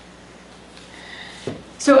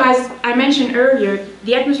 So as I mentioned earlier,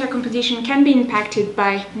 the atmosphere composition can be impacted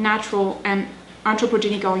by natural and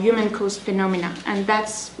anthropogenic or human-caused phenomena, and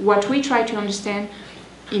that's what we try to understand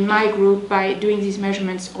in my group by doing these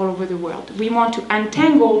measurements all over the world. We want to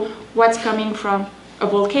untangle what's coming from a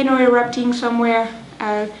volcano erupting somewhere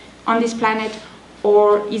on this planet,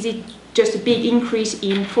 or is it just a big increase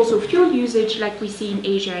in fossil fuel usage like we see in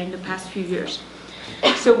Asia in the past few years.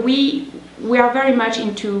 So we are very much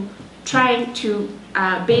into trying to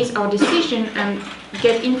base our decision and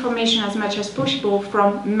get information as much as possible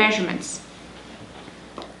from measurements.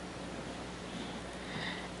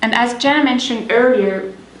 And as Jana mentioned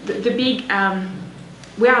earlier, we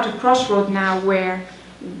are at a crossroad now where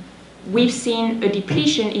we've seen a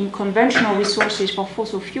depletion in conventional resources for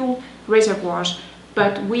fossil fuel reservoirs,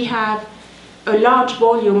 but we have a large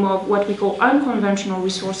volume of what we call unconventional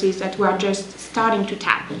resources that we are just starting to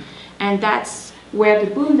tap. And that's where the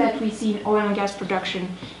boom that we see in oil and gas production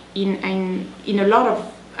in a lot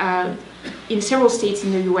of, in several states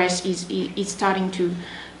in the US is starting to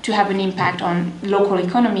to have an impact on local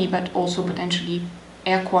economy, but also potentially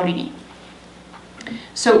air quality.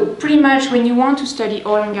 So pretty much when you want to study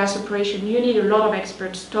oil and gas operation, you need a lot of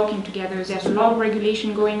experts talking together. There's a lot of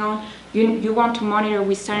regulation going on. You want to monitor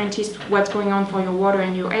with scientists what's going on for your water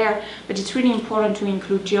and your air, but it's really important to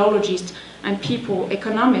include geologists and people,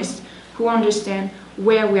 economists, who understand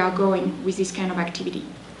where we are going with this kind of activity.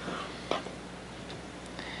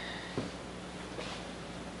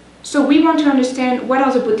 So we want to understand what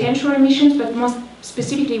are the potential emissions, but most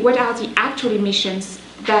specifically, what are the actual emissions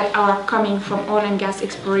that are coming from oil and gas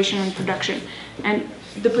exploration and production. And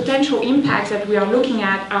the potential impacts that we are looking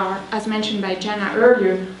at are, as mentioned by Jana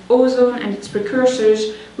earlier, ozone and its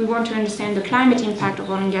precursors. We want to understand the climate impact of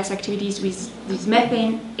oil and gas activities with these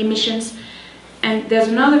methane emissions. And there's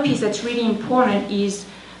another piece that's really important is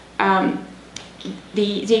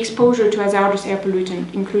the exposure to hazardous air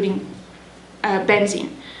pollutant, including benzene.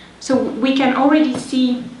 So we can already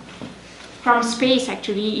see from space,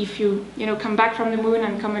 actually, if you come back from the moon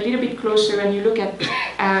and come a little bit closer and you look at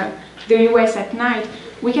the US at night,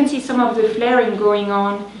 we can see some of the flaring going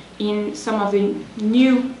on in some of the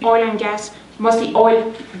new oil and gas, mostly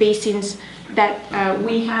oil basins that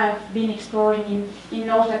we have been exploring in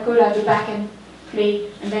North Dakota, the Bakken Play,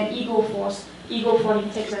 and then Eagle Ford in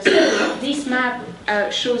Texas. This map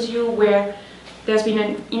shows you where there's been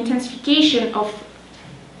an intensification of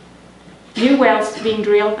new wells being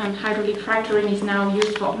drilled, and hydraulic fracturing is now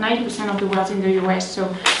used for 90% of the wells in the US.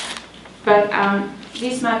 But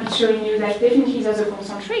this map is showing you that definitely there's a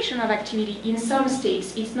concentration of activity in some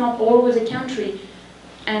states. It's not all over the country,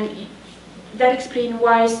 and that explains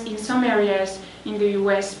why in some areas in the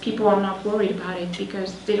US people are not worried about it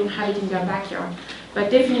because they don't have it in their backyard. But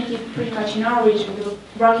definitely pretty much in our region, the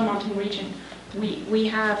Rocky Mountain region, we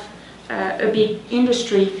have a big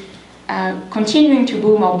industry continuing to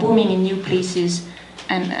boom or booming in new places,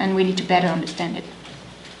 and we need to better understand it.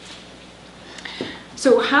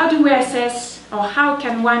 So how do we assess, or how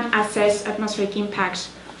can one assess atmospheric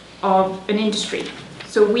impacts of an industry?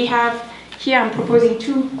 So we have, here I'm proposing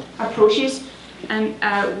two approaches, and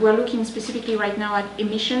we're looking specifically right now at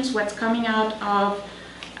emissions, what's coming out of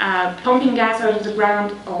pumping gas out of the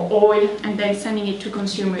ground or oil and then sending it to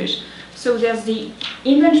consumers. So there's the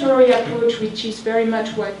inventory approach, which is very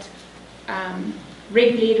much what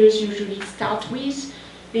regulators usually start with.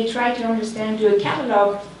 They try to understand, do a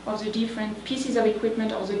catalog of the different pieces of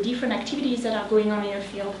equipment or the different activities that are going on in a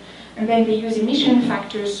field, and then they use emission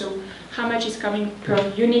factors, so how much is coming per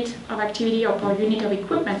unit of activity or per unit of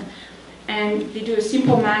equipment, and they do a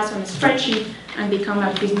simple math on a spreadsheet, and they come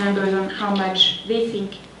up with numbers on how much they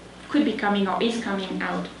think could be coming or is coming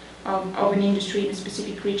out of an industry in a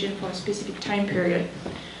specific region for a specific time period.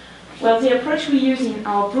 Well, the approach we use in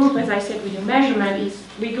our group, as I said, with the measurement, is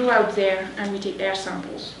we go out there and we take air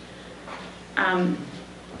samples.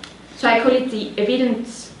 So I call it the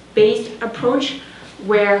evidence-based approach,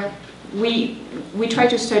 where we try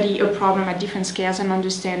to study a problem at different scales and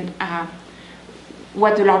understand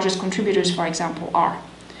what the largest contributors, for example, are.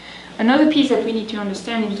 Another piece that we need to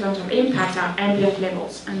understand in terms of impact are ambient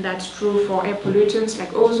levels, and that's true for air pollutants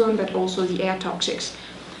like ozone, but also the air toxics.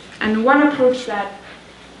 And one approach that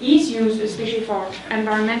is used, especially for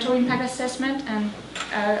environmental impact assessment, and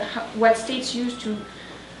what states use to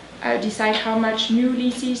decide how much new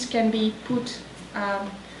leases can be put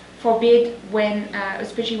for bid when,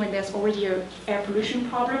 especially when there's already an air pollution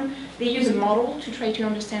problem. They use a model to try to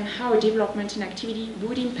understand how a development in activity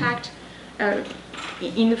would impact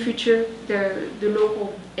in the future the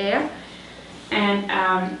local air.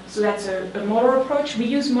 And so that's a model approach. We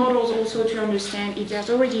use models also to understand if there's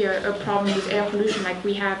already a problem with air pollution like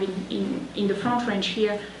we have in the Front Range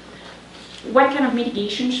here, what kind of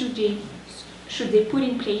mitigation should they put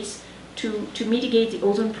in place to mitigate the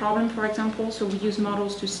ozone problem, for example. So we use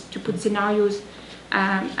models to put scenarios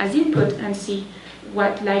as input and see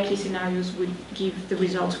what likely scenarios would give the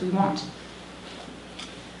results we want.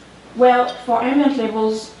 Well, for ambient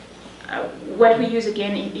levels, what we use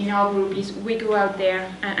again in our group is we go out there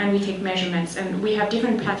and we take measurements, and we have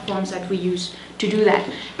different platforms that we use to do that.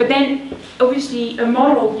 But then, obviously, a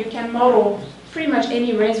model, you can model pretty much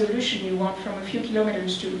any resolution you want, from a few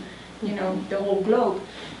kilometers to, the whole globe.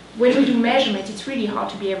 When we do measurements, it's really hard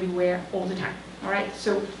to be everywhere all the time. All right,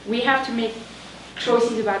 so we have to make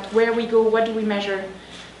choices about where we go, what do we measure,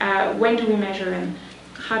 when do we measure, and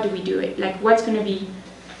how do we do it. Like, what's going to be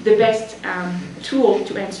the best tool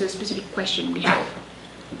to answer a specific question we have.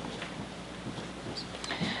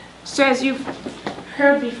 So as you've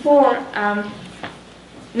heard before,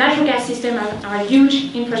 natural gas systems are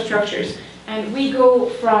huge infrastructures, and we go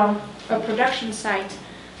from a production site.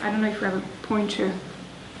 I don't know if we have a pointer.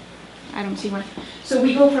 I don't see one. So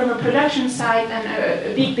we go from a production site and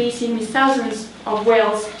a big basin with thousands of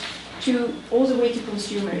wells to all the way to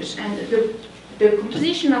consumers. And the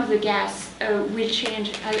composition of the gas will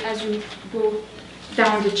change as you go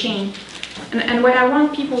down the chain. And what I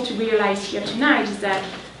want people to realize here tonight is that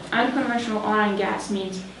unconventional oil and gas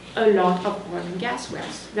means a lot of oil and gas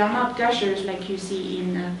wells. They're not gushers like you see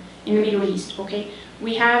in the Middle East, okay?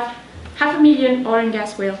 We have 500,000 oil and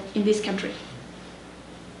gas wells in this country.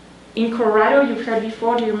 In Colorado, you've heard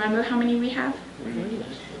before, do you remember how many we have?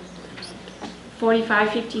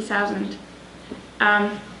 45, 50,000.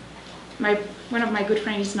 One of my good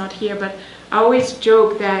friends is not here, but I always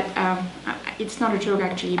joke that, it's not a joke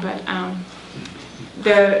actually, but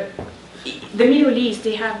the Middle East,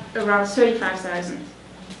 they have around 35,000.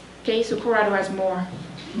 Okay, so Colorado has more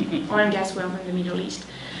oil and gas wells than the Middle East.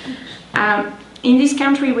 In this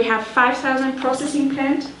country, we have 5,000 processing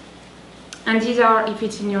plants. And these are, if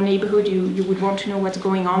it's in your neighborhood, you would want to know what's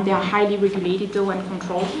going on. They are highly regulated though and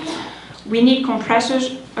controlled. We need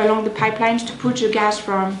compressors along the pipelines to push the gas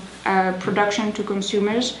from production to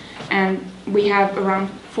consumers. And we have around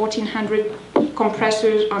 1,400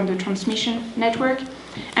 compressors on the transmission network.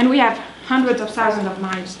 And we have hundreds of thousands of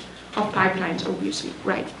miles of pipelines, obviously,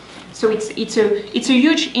 right? So it's a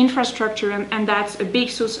huge infrastructure, and that's a big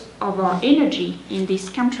source of our energy in this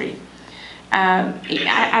country.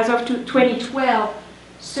 As of 2012,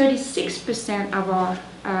 36% of our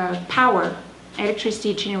power,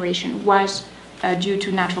 electricity generation, was due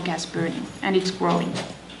to natural gas burning, and it's growing.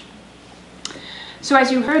 So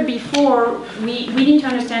as you heard before, we need to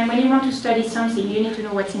understand when you want to study something, you need to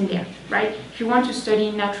know what's in there, right? If you want to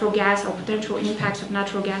study natural gas or potential impacts of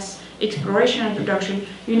natural gas exploration and production,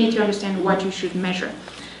 you need to understand what you should measure.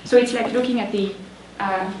 So it's like looking at the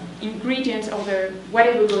ingredients of the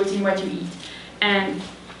whatever goes in what you eat. And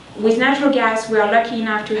with natural gas, we are lucky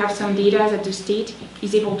enough to have some data that the state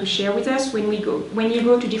is able to share with us. When you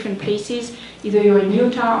go to different places, either you're in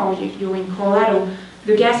Utah or you're in Colorado,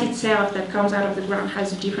 the gas itself that comes out of the ground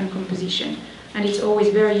has a different composition. And it's always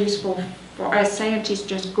very useful for us scientists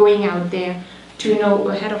just going out there to know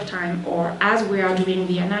ahead of time, or as we are doing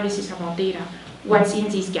the analysis of our data, what's in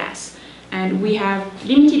this gas. And we have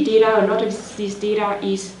limited data. A lot of this data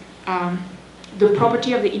is the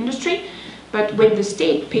property of the industry. But when the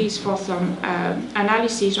state pays for some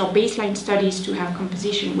analysis or baseline studies to have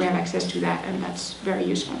composition, we have access to that, and that's very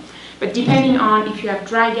useful. But depending on if you have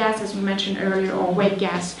dry gas, as we mentioned earlier, or wet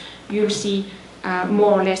gas, you'll see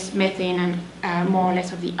more or less methane and more or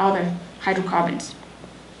less of the other hydrocarbons.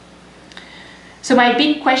 So my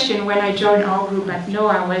big question when I joined our group at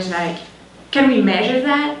NOAA was like, can we measure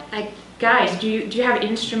that? Like, guys, do you have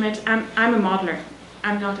instruments? I'm a modeler.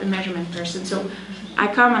 I'm not a measurement person. So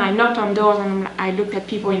I come and I knocked on doors and I looked at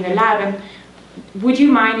people in the lab and, would you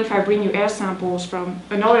mind if I bring you air samples from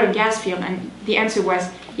an oil and gas field? And the answer was,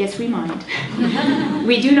 yes, we mind.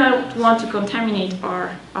 We do not want to contaminate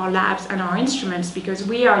our labs and our instruments because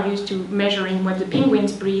we are used to measuring what the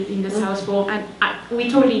penguins breathe in the South Pole, and we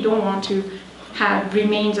totally don't want to have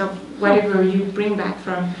remains of whatever you bring back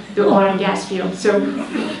from the oil and gas field. So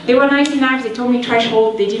they were nice enough, they told me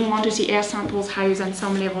threshold, they didn't want to see air samples higher than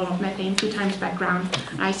some level of methane, 2 times background.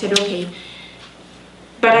 I said, okay.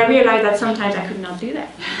 But I realized that sometimes I could not do that.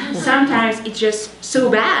 Sometimes it's just so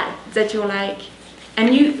bad that you're like, and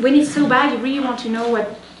when it's so bad, you really want to know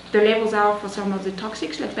what the levels are for some of the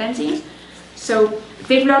toxics, like benzene. So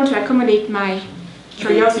they've learned to accommodate my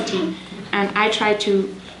curiosity, and I try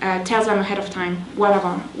to tell them ahead of time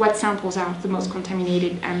what samples are the most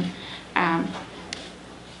contaminated, and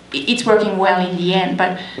it's working well in the end.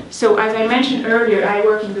 But so as I mentioned earlier, I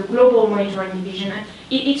work in the global monitoring division, and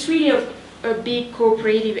it's really a big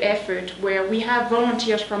cooperative effort where we have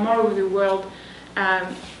volunteers from all over the world,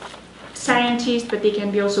 scientists, but they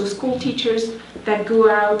can be also school teachers that go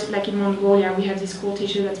out, like in Mongolia, we have this school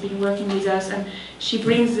teacher that's been working with us, and she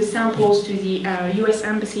brings the samples to the US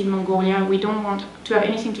Embassy in Mongolia. We don't want to have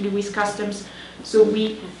anything to do with customs, so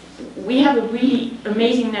we have a really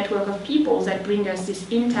amazing network of people that bring us these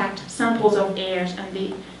intact samples of airs, and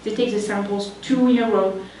they take the samples 2 in a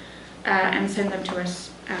row and send them to us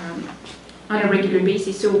on a regular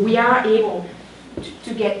basis. So we are able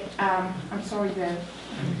to get, I'm sorry,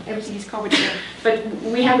 everything is covered here, but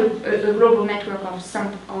we have a global network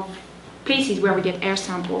of places where we get air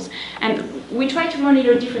samples. And we try to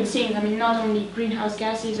monitor different things. I mean, not only greenhouse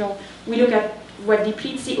gases, or we look at what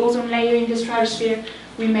depletes the ozone layer in the stratosphere.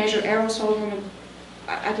 We measure aerosols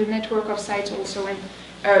at a network of sites also,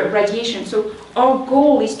 and radiation. So our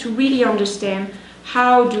goal is to really understand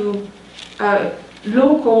how do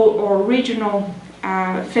local or regional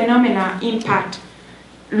phenomena impact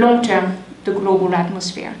long-term the global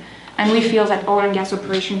atmosphere. And we feel that oil and gas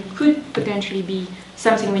operation could potentially be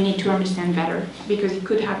something we need to understand better, because it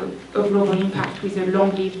could have a global impact with a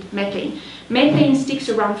long-lived methane. Methane sticks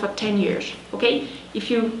around for 10 years, okay? If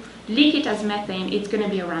you leak it as methane, it's going to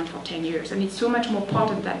be around for 10 years, and it's so much more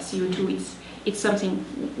potent than CO2. It's something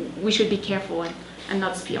we should be careful and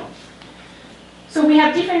not spill. So we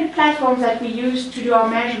have different platforms that we use to do our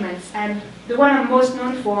measurements, and the one I'm most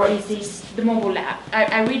known for is the mobile lab.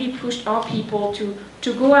 I really pushed our people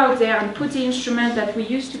to go out there and put the instrument that we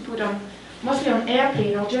used to put on, mostly on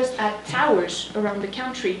airplane or just at towers around the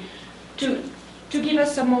country, to give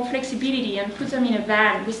us some more flexibility and put them in a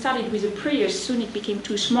van. We started with a Prius, soon it became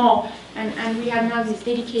too small, and we have now this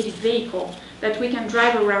dedicated vehicle that we can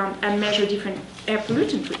drive around and measure different air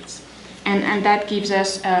pollutant rates. And that gives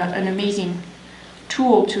us an amazing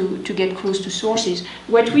tool to get close to sources.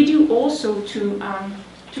 What we do also to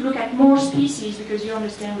look at more species, because you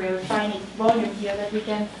understand we have a finite volume here that we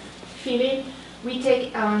can fill in, we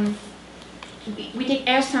take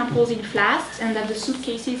air samples in flasks, and that the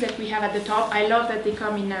suitcases that we have at the top, I love that they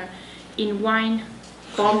come in wine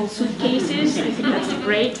bottle suitcases. I think that's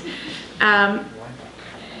great.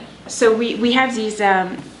 So we have these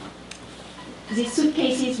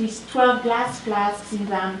suitcases with 12 glass flasks in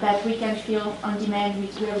them that we can fill on demand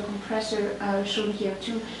with. We have a compressor shown here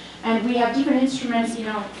too. And we have different instruments in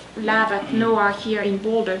our lab at NOAA here in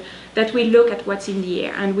Boulder that we look at what's in the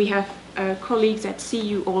air. And we have colleagues at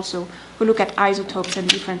CU also who look at isotopes and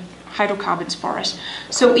different hydrocarbons for us.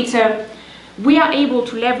 So we are able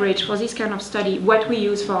to leverage for this kind of study what we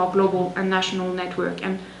use for our global and national network.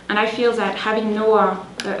 And I feel that having NOAA,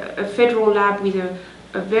 a federal lab with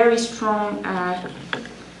a very strong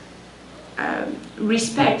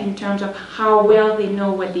respect in terms of how well they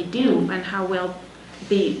know what they do and how well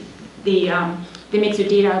they make the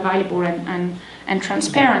data available and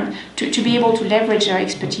transparent, to be able to leverage their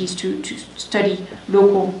expertise to study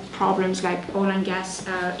local problems like oil and gas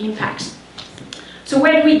impacts. So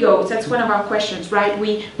where do we go? That's one of our questions, right?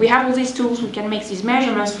 We have all these tools, we can make these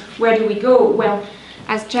measurements. Where do we go? Well,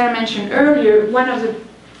 as Jana mentioned earlier, one of the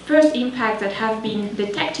first impacts that have been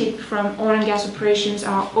detected from oil and gas operations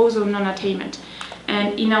are ozone non-attainment.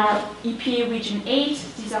 And in our EPA Region 8,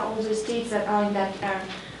 these are all the states that are in that,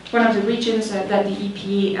 one of the regions that the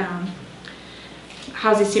EPA,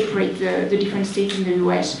 how they separate the different states in the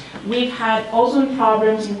US. We've had ozone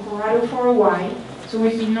problems in Colorado for a while, so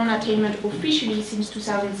we've been non-attainment officially since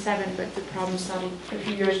 2007, but the problem started a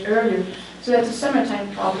few years earlier. So that's a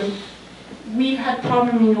summertime problem. We've had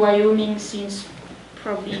problem in Wyoming since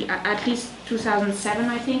probably at least 2007,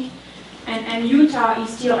 I think. And Utah is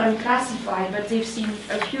still unclassified, but they've seen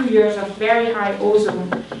a few years of very high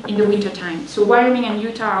ozone in the winter time. So Wyoming and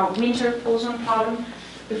Utah are winter ozone problem.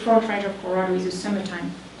 The Front Range of Colorado is a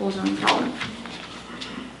summertime ozone problem.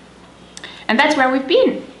 And that's where we've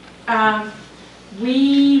been.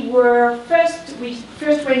 We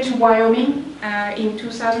first went to Wyoming in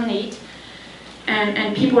 2008.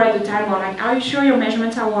 And people at the time were like, are you sure your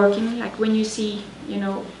measurements are working? Like when you see,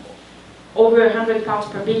 over 100 parts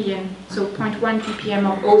per billion, so 0.1 ppm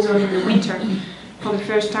of ozone in the winter, for the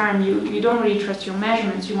first time, you don't really trust your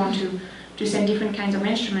measurements. You want to send different kinds of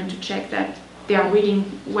instruments to check that they are reading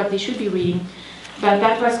what they should be reading. But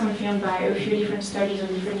that was confirmed by a few different studies on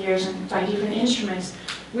different years and by different instruments.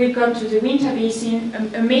 We've gone to the winter basin,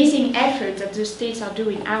 amazing effort that the states are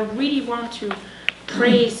doing. I really want to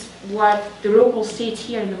praise what the local states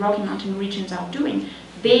here in the Rocky Mountain regions are doing.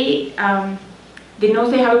 They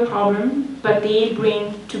know they have a problem, but they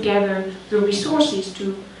bring together the resources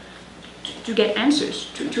to get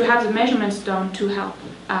answers, to have the measurements done to help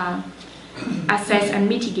assess and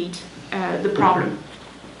mitigate the problem.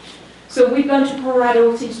 So we've gone to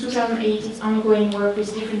Colorado since 2008. It's ongoing work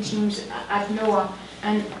with different teams at NOAA.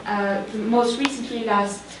 And most recently,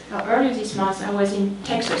 earlier this month, I was in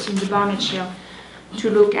Texas, in the Barnett Shale, to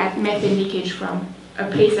look at methane leakage from a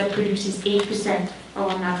place that produces 8% of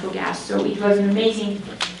our natural gas. So it was an amazing,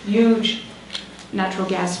 huge natural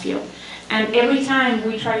gas field. And every time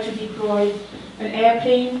we try to deploy an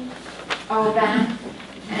airplane or a van,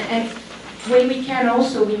 and when we can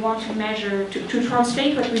also, we want to measure, to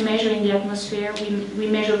translate what we measure in the atmosphere, we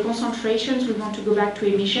measure concentrations, we want to go back to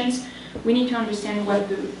emissions. We need to understand what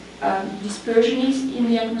the dispersion is in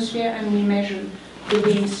the atmosphere, and we measure the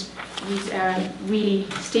winds with really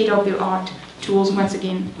state-of-the-art tools, once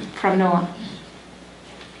again, from NOAA.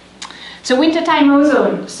 So wintertime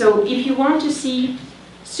ozone. So if you want to see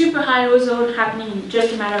super high ozone happening in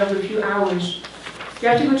just a matter of a few hours, you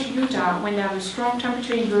have to go to Utah when they have a strong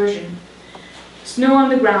temperature inversion, snow on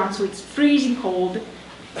the ground, so it's freezing cold,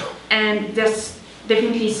 and there's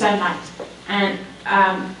definitely sunlight. And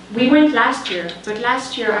we went last year, but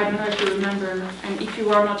last year, I don't know if you remember, and if you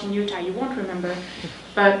are not in Utah, you won't remember,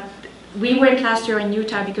 but we went last year in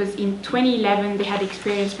Utah because in 2011 they had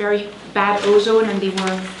experienced very bad ozone and they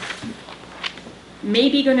were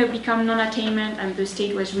maybe going to become non-attainment, and the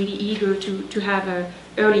state was really eager to have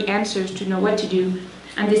early answers to know what to do.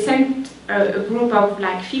 And they sent a group of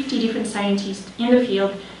like 50 different scientists in the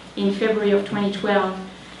field in February of 2012,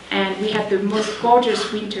 and we had the most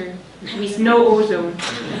gorgeous winter with no ozone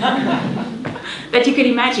that you could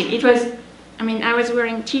imagine. It was, I mean, I was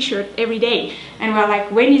wearing a t-shirt every day, and we're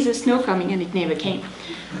like, when is the snow coming? And it never came.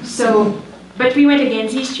 So, but we went again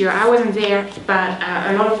this year. I wasn't there, but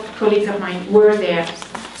a lot of colleagues of mine were there,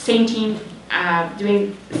 same team,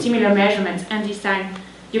 doing similar measurements, and this time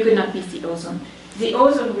you could not miss the ozone. The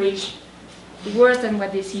ozone reached worse than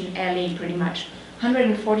what they see in LA, pretty much.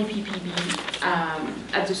 140 ppb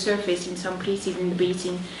at the surface in some places in the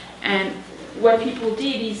basin. And what people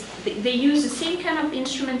did is they used the same kind of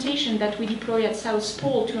instrumentation that we deploy at South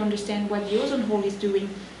Pole to understand what the ozone hole is doing,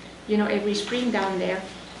 you know, every spring down there.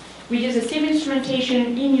 We use the same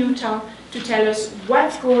instrumentation in Utah to tell us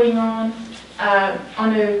what's going on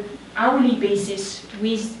an hourly basis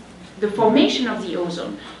with the formation of the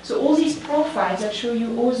ozone. So all these profiles that show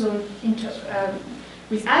you ozone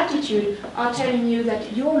with altitude are telling you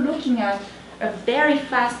that you're looking at a very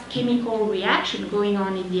fast chemical reaction going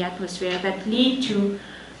on in the atmosphere that lead to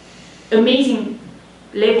amazing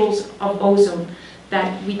levels of ozone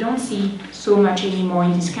that we don't see so much anymore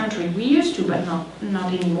in this country. We used to, but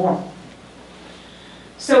not anymore.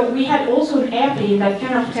 So we had also an airplane that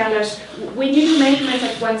kind of tell us, when you do measurements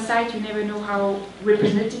at one site, you never know how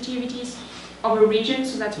representative it is of a region,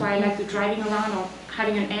 so that's why I like the driving around or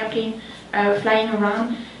having an airplane flying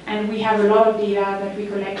around. And we have a lot of data that we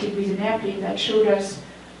collected with an airplane that showed us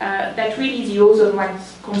that really the ozone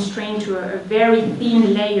was constrained to a very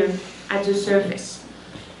thin layer at the surface.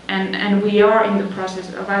 And we are in the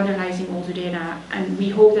process of analyzing all the data, and we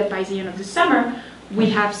hope that by the end of the summer, we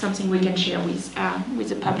have something we can share with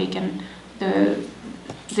the public and the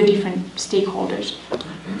different stakeholders.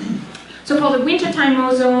 So for the wintertime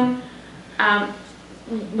ozone,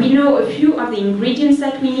 we know a few of the ingredients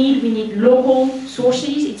that we need. We need local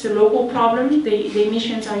sources. It's a local problem. The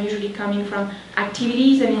emissions are usually coming from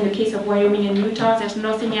activities, and in the case of Wyoming and Utah, there's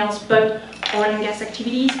nothing else but oil and gas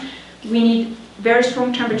activities. We need very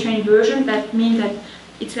strong temperature inversion. That means that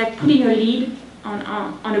it's like putting a lid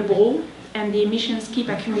on a bowl, and the emissions keep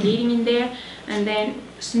accumulating in there, and then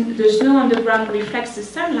the snow on the ground reflects the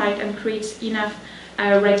sunlight and creates enough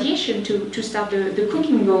radiation to start the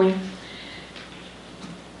cooking going.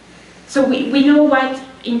 So we know what,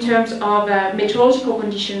 in terms of meteorological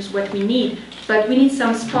conditions, what we need, but we need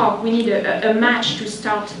some spark, we need a match to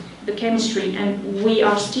start the chemistry, and we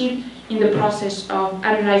are still in the process of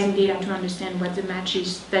analyzing data to understand what the match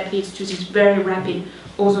is that leads to this very rapid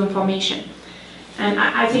ozone formation. And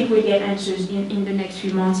I think we'll get answers in the next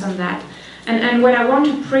few months on that. And what I want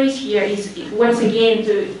to praise here is, once again,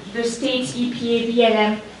 the states, EPA,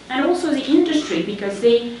 BLM, and also the industry, because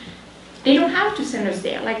they don't have to send us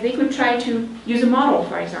there. Like, they could try to use a model,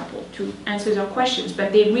 for example, to answer their questions,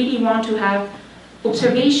 but they really want to have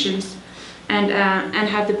observations and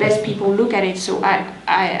have the best people look at it. So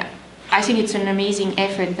I think it's an amazing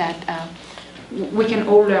effort that we can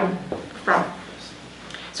all learn from.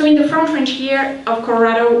 So in the Front Range here of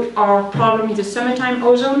Colorado, our problem is the summertime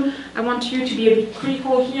ozone. I want you to be a bit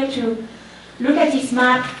critical here to look at this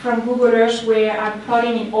map from Google Earth, where I'm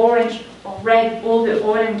plotting in orange or red all the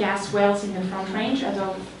oil and gas wells in the Front Range as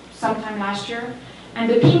of sometime last year. And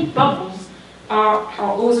the pink bubbles are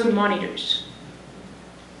our ozone monitors.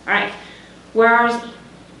 All right, where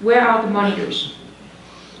are the monitors?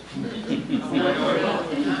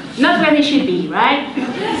 Not where they should be, right?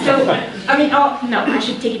 So, I mean, oh, no, I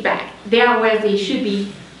should take it back. They are where they should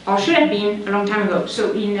be, or should have been, a long time ago.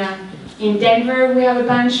 So in Denver, we have a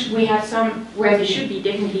bunch. We have some where they should be,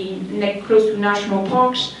 definitely close to national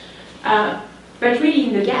parks. But really,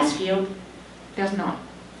 in the gas field, there's none.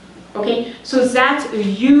 Okay, so that's a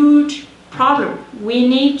huge problem. We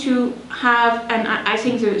need to have, and I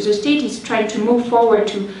think the state is trying to move forward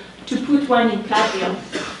to put one in Platteville,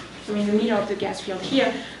 so in the middle of the gas field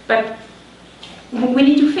here. But we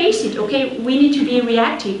need to face it, okay? We need to be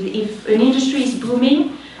reactive. If an industry is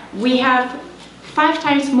booming, we have 5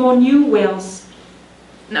 times more new wells.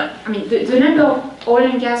 No, I mean, the number of oil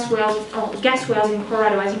and gas wells, or gas wells in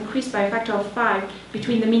Colorado has increased by a factor of 5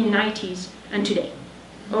 between the mid-90s and today,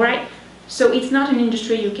 all right? So it's not an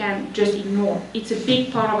industry you can just ignore. It's a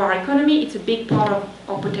big part of our economy, it's a big part of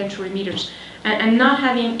our potential emitters. And not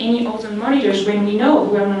having any ozone monitors when we know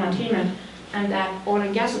we are non-attainment and that oil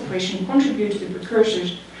and gas operation contribute to the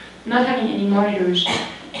precursors, not having any monitors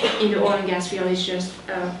in the oil and gas field is just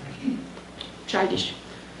childish,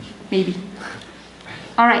 maybe.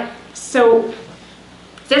 All right, so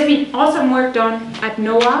there's been awesome work done at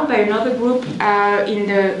NOAA by another group in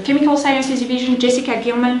the Chemical Sciences Division. Jessica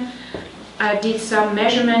Gilman did some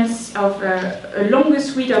measurements of a longer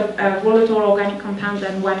suite of volatile organic compounds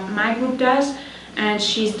than what my group does. And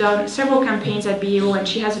she's done several campaigns at BAO, and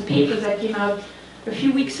she has a paper that came out a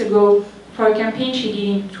few weeks ago for a campaign she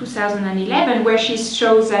did in 2011, where she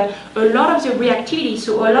shows that a lot of the reactivity,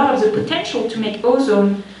 so a lot of the potential to make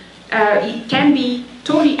ozone, it can be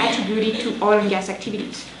totally attributed to oil and gas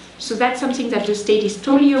activities. So that's something that the state is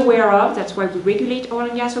totally aware of. That's why we regulate oil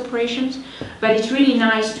and gas operations. But it's really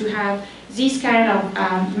nice to have this kind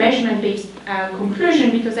of measurement-based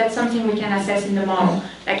conclusion, because that's something we can assess in the model.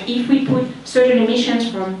 Like if we put certain emissions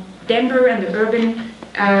from Denver and the urban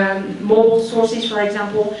mobile sources, for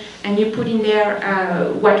example, and you put in there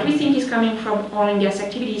what we think is coming from oil and gas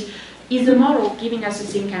activities, is the model giving us the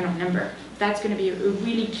same kind of number? That's going to be a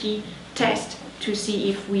really key test to see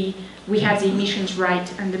if we have the emissions right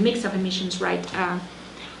and the mix of emissions right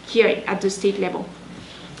here at the state level.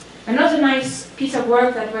 Another nice piece of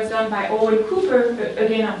work that was done by Owen Cooper,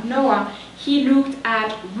 again at NOAA, he looked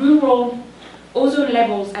at rural ozone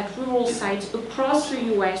levels at rural sites across the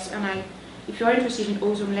US, and if you're interested in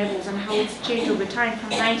ozone levels and how it's changed over time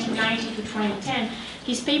from 1990 to 2010,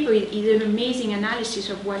 his paper is an amazing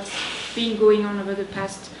analysis of what's been going on over the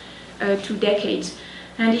past 2 decades.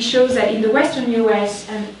 And he shows that in the western US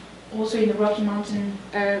and also in the Rocky Mountain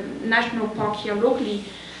National Park here locally,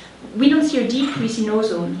 we don't see a decrease in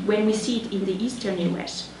ozone when we see it in the eastern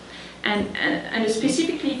US. And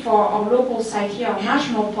specifically for our local site here, our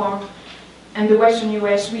national park, and the western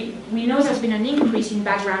US, we know there's been an increase in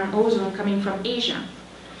background ozone coming from Asia.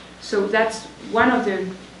 So that's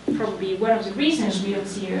probably one of the reasons we don't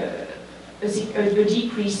see a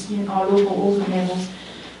decrease in our local ozone levels.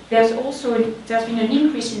 There's been an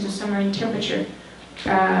increase in the summer in temperature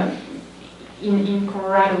in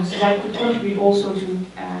Colorado, so that could contribute also to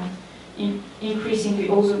increasing the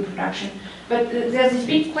ozone production. But there's this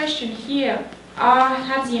big question here,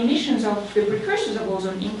 have the emissions of the precursors of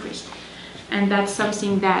ozone increased? And that's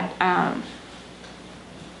something that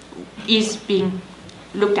is being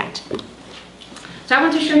looked at. So I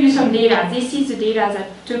want to show you some data. This is the data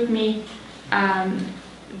that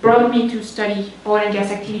brought me to study oil and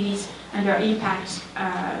gas activities and their impacts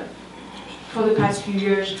for the past few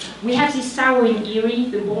years. We have this tower in Erie,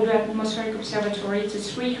 the Boulder Atmospheric Observatory. It's a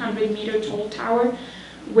 300-meter tall tower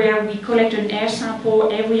where we collect an air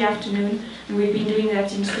sample every afternoon, and we've been doing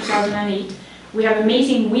that since 2008. We have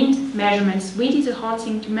amazing wind measurements. Wind is a hard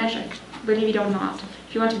thing to measure, believe it or not.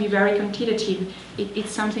 If you want to be very quantitative,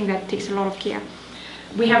 it's something that takes a lot of care.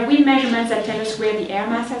 We have wind measurements that tell us where the air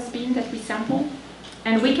mass has been that we sample.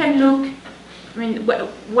 And we can look,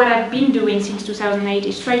 what I've been doing since 2008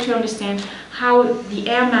 is try to understand how the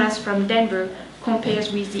air mass from Denver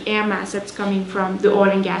compares with the air mass that's coming from the oil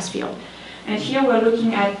and gas field. And here we're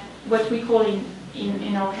looking at what we call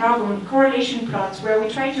in our jargon correlation plots, where we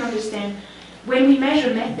try to understand when we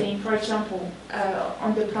measure methane, for example,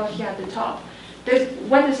 on the plot here at the top,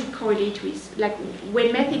 what does it correlate with? Like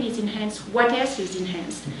when methane is enhanced, what else is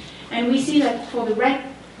enhanced? And we see that for the red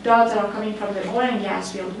dots that are coming from the oil and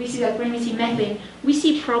gas field, we see that when we see methane, we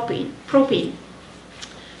see propane.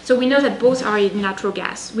 So we know that both are in natural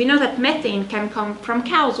gas. We know that methane can come from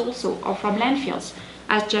cows also, or from landfills,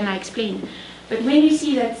 as Jana explained. But when you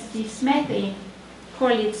see that this methane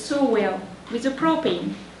correlates so well with the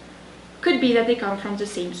propane, could be that they come from the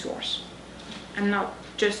same source, and not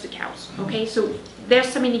just the cows, okay? So there's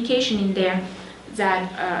some indication in there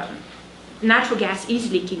that natural gas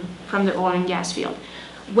is leaking from the oil and gas field.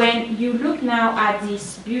 When you look now at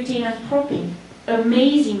this butane and propane,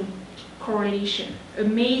 amazing correlation,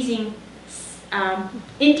 amazing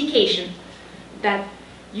indication that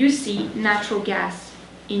you see natural gas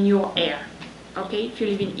in your air, okay? If you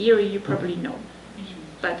live in Erie, you probably know.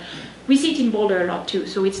 But we see it in Boulder a lot too,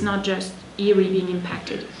 so it's not just Erie being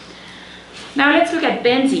impacted. Now let's look at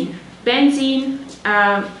benzene. Benzene,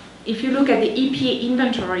 if you look at the EPA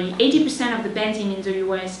inventory, 80% of the benzene in the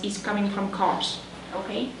US is coming from cars,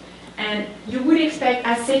 okay? And you would expect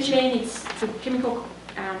acetylene, it's the chemical,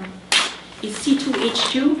 is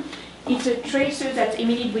C2H2. It's a tracer that's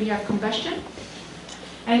emitted when you have combustion.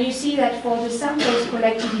 And you see that for the samples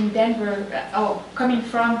collected in Denver, coming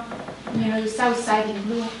from the south side in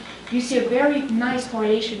blue, you see a very nice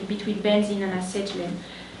correlation between benzene and acetylene.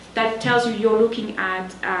 That tells you you're looking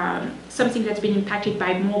at something that's been impacted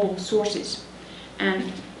by mobile sources.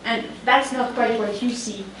 And that's not quite what you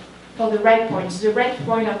see for the red points. The red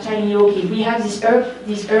point are telling you, okay, we have this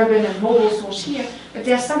urban and mobile source here, but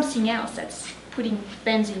there's something else that's putting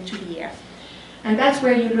benzene to the air. And that's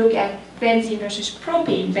where you look at benzene versus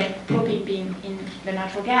propane, propane being in the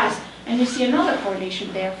natural gas, and you see another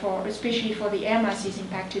correlation there, especially for the air masses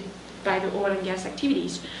impacted by the oil and gas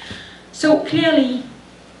activities. So clearly,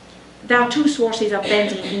 there are two sources of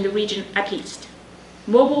benzene in the region at least.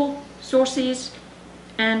 Mobile sources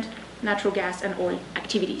and natural gas and oil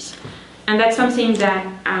activities. And that's something that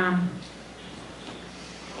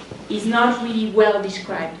is not really well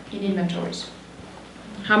described in inventories.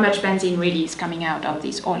 How much benzene really is coming out of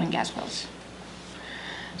these oil and gas wells.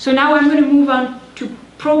 So now I'm going to move on to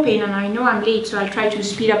propane, and I know I'm late, so I'll try to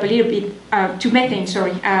speed up a little bit, to methane,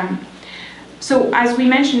 sorry. So as we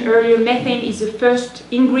mentioned earlier, methane is the first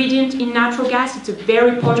ingredient in natural gas. It's a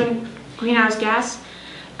very potent greenhouse gas.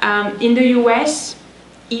 In the US,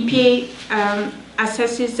 EPA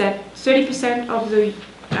assesses that 30% of the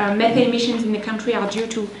methane emissions in the country are due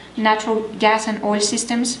to natural gas and oil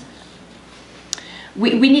systems.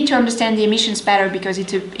 We need to understand the emissions better because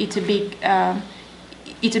it's a big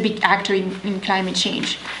actor in climate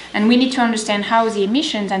change, and we need to understand how the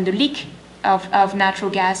emissions and the leak of natural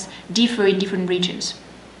gas differ in different regions.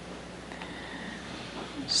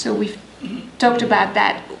 So we've talked about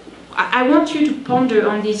that. I want you to ponder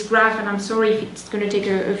on this graph, and I'm sorry if it's going to take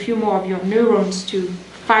a few more of your neurons to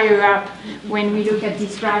fire up when we look at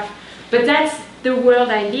this graph, but that's the world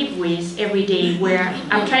I live with every day, where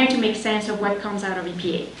I'm trying to make sense of what comes out of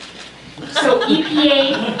EPA. So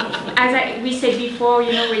EPA, as we said before,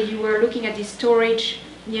 you know, when you were looking at the storage,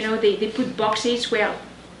 you know, they put boxes where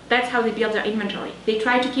that's how they build their inventory. They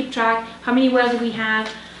try to keep track, how many wells do we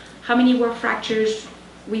have, how many were fractures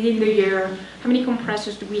within the year, how many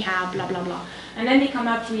compressors do we have, blah, blah, blah. And then they come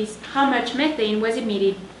up with how much methane was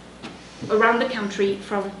emitted around the country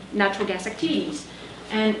from natural gas activities.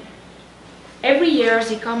 And every year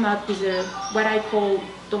they come up with what I call,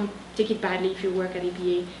 don't take it badly if you work at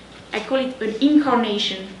EPA, I call it an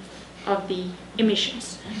incarnation of the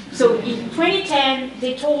emissions. So in 2010,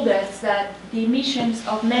 they told us that the emissions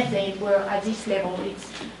of methane were at this level. It's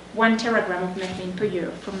 1 teragram of methane per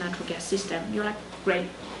year from natural gas system. You're like, great.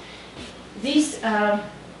 This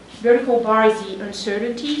vertical bar is the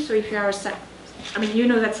uncertainty. So if you are I mean, you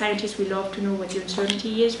know that scientists, we love to know what the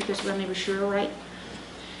uncertainty is because we're never sure, right?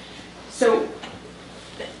 So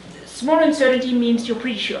small uncertainty means you're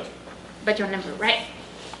pretty sure, but you're never right.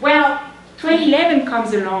 Well, 2011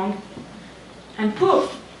 comes along, and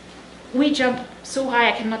poof, we jump so high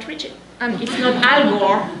I cannot reach it. And it's not Al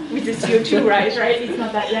Gore with the CO2 rise, right? It's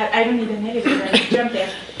not that yet. I don't need an elevator to jump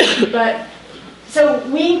there. But so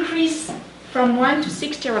we increase from 1 to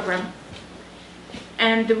 6 teragram,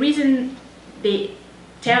 and the reason they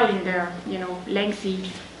tell in their, you know, lengthy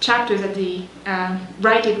chapters that they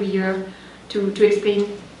write every year to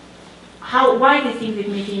explain why they think they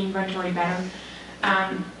make the inventory better.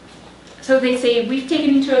 So they say we've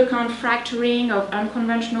taken into account fracturing of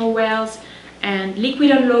unconventional wells and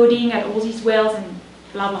liquid unloading at all these wells and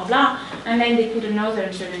blah, blah, blah. And then they put another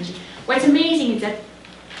uncertainty. What's amazing is that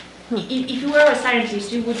if you were a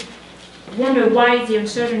scientist, you would wonder why the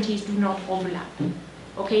uncertainties do not overlap.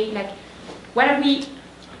 Okay, like why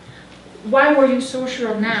were you so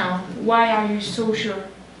sure now? Why are you so sure?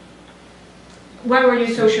 Why were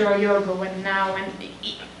you so sure a year ago and now? And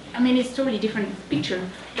I mean, it's a totally different picture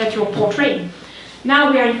that you're portraying.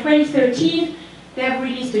 Now we are in 2013. They have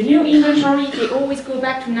released a new inventory. They always go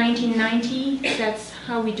back to 1990. That's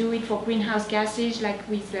how we do it for greenhouse gases, like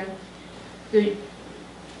with the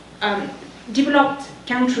developed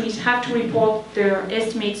countries have to report their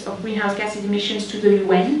estimates of greenhouse gases emissions to the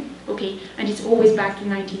UN, okay, and it's always back to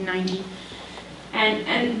 1990.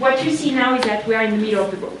 And what you see now is that we are in the middle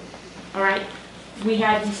of the road, all right? We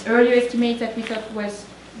had this earlier estimate that we thought was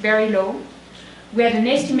very low. We had an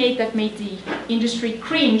estimate that made the industry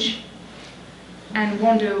cringe and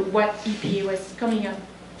wonder what EPA was coming up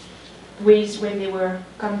with when they were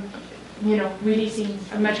releasing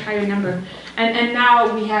a much higher number. And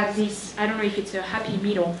now we have this, I don't know if it's a happy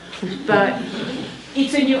middle, but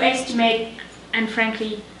it's a new estimate, and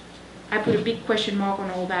frankly, I put a big question mark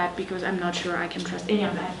on all that because I'm not sure I can trust any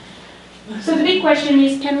of that. So the big question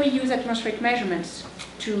is, can we use atmospheric measurements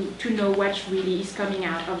to know what really is coming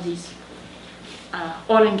out of these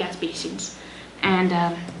oil and gas basins? And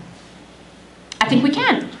I think we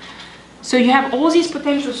can. So you have all these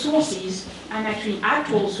potential sources, and actually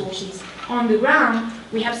actual sources, on the ground,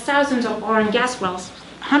 we have thousands of oil and gas wells,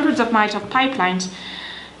 hundreds of miles of pipelines.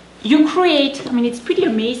 You create, I mean, it's pretty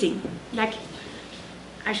amazing. Like,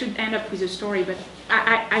 I should end up with a story, but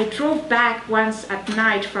I drove back once at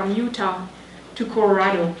night from Utah to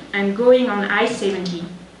Colorado and going on I-70.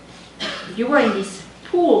 You were in this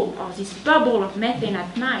pool or this bubble of methane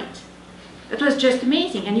at night. That was just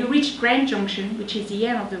amazing. And you reach Grand Junction, which is the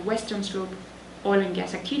end of the Western Slope oil and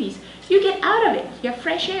gas activities. You get out of it. You have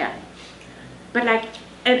fresh air. But like,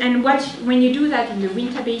 and when you do that in the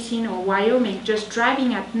Uinta Basin or Wyoming, just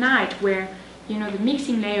driving at night where, you know, the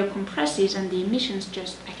mixing layer compresses and the emissions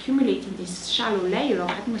just accumulate in this shallow layer of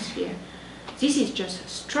atmosphere, this is just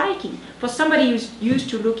striking. For somebody who's used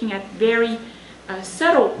to looking at very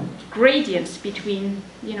subtle gradients between,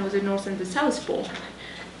 you know, the North and the South Pole,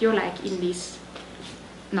 you're like in this,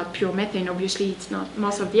 not pure methane, obviously it's not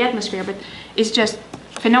most of the atmosphere, but it's just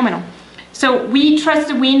phenomenal. So we trust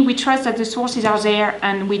the wind, we trust that the sources are there,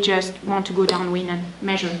 and we just want to go downwind and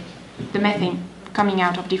measure the methane coming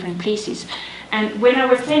out of different places. And when I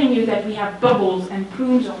was telling you that we have bubbles and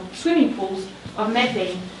plumes or swimming pools of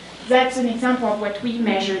methane, that's an example of what we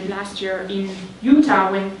measured last year in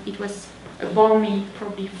Utah when it was a balmy,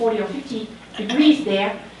 probably 40 or 50 degrees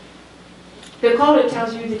there. The color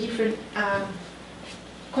tells you the different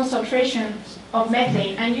concentrations of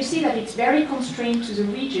methane, and you see that it's very constrained to the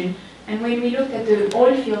region. And when we looked at the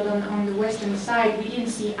oil field on the western side, we didn't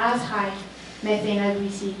see as high methane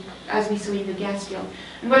as we saw in the gas field.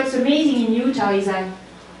 And what's amazing in Utah is that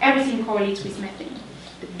everything correlates with methane.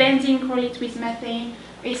 The benzene correlates with methane.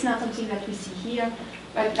 It's not something that we see here,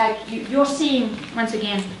 but like you're seeing, once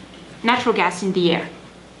again, natural gas in the air.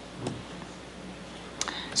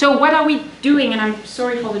 So what are we doing? And I'm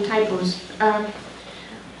sorry for the typos.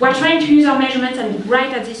 We're trying to use our measurements, and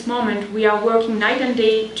right at this moment, we are working night and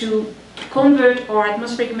day to convert our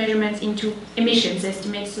atmospheric measurements into emissions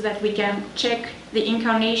estimates so that we can check the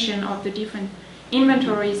incarnation of the different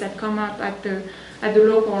inventories that come up at the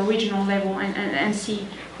local or regional level and see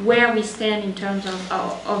where we stand in terms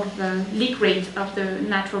of the leak rate of the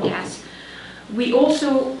natural gas. We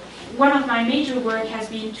also, one of my major work has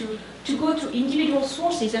been to go to individual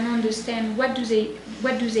sources and understand what do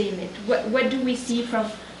they emit, what do we see from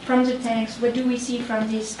the tanks, what do we see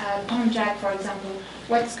from this pump jack, for example,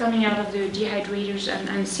 what's coming out of the dehydrators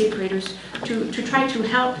and separators to try to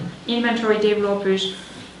help inventory developers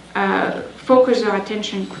focus their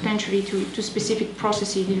attention potentially to specific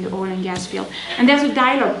processes in the oil and gas field. And there's a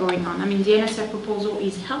dialogue going on. I mean, the NSF proposal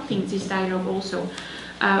is helping this dialogue also.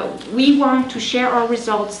 We want to share our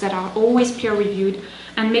results that are always peer-reviewed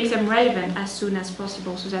and make them relevant as soon as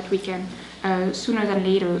possible so that we can, sooner than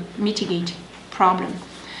later, mitigate problem.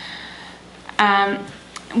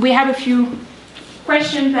 We have a few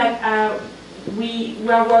questions that we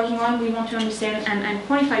are working on. We want to understand and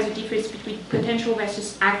quantify the difference between potential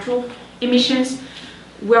versus actual emissions.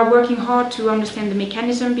 We are working hard to understand the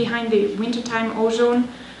mechanism behind the wintertime ozone.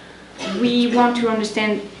 We want to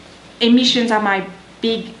understand, emissions are my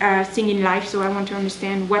big thing in life, so I want to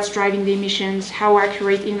understand what's driving the emissions, how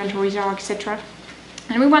accurate inventories are, etc.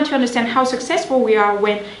 And we want to understand how successful we are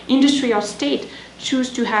when industry or state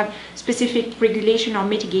choose to have specific regulation or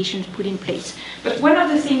mitigations put in place. But one of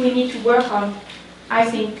the things we need to work on, I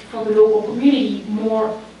think, for the local community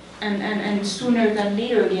more and sooner than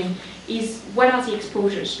later again, is what are the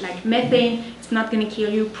exposures? Like methane, it's not going to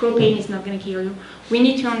kill you, propane is not going to kill you. We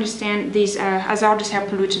need to understand these hazardous air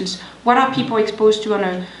pollutants. What are people exposed to on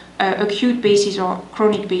an acute basis or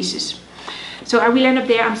chronic basis? So I will end up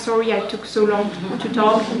there. I'm sorry I took so long to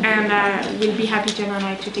talk, and we'll be happy, Jana and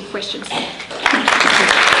I, to take questions.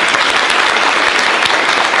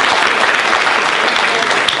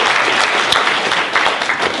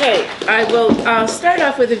 Okay, I will start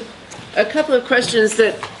off with a couple of questions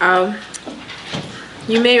that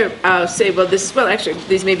you may say, well, actually,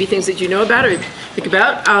 these may be things that you know about or think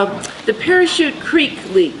about. The Parachute Creek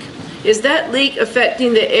leak, is that leak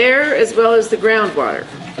affecting the air as well as the groundwater?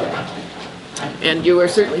 And you are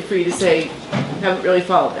certainly free to say, haven't really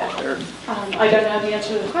followed that. Or I don't know the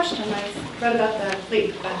answer to the question. I've read about the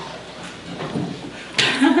leak, but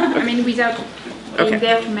I mean, without being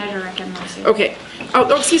there to measure, I cannot say. Okay.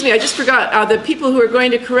 Oh, excuse me, I just forgot. The people who are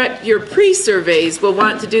going to correct your pre-surveys will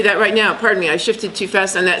want to do that right now. Pardon me, I shifted too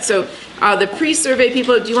fast on that. So the pre-survey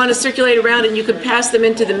people, do you want to circulate around and you could pass them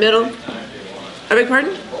into the middle? I beg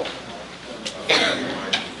pardon?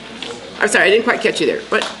 I'm sorry, I didn't quite catch you there.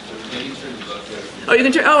 What? Oh, you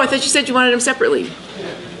can turn. Oh, I thought you said you wanted them separately.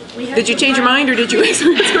 Did you change your mind, or did you?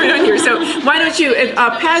 What's going on here? So why don't you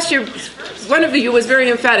pass your? One of you was very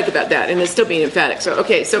emphatic about that, and is still being emphatic. So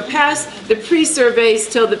okay, so pass the pre-surveys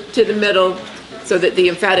to the middle, so that the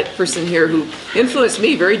emphatic person here who influenced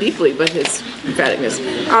me very deeply by his emphaticness.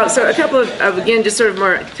 So a couple of, again, just sort of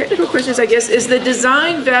more technical questions, I guess. Is the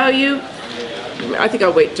design value, I think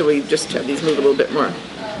I'll wait till we just have these move a little bit more.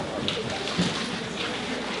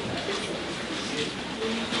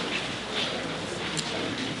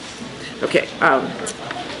 Okay.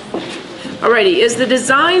 Alrighty, is the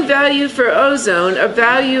design value for ozone a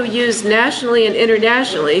value used nationally and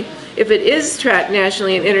internationally? If it is tracked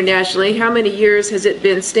nationally and internationally, how many years has it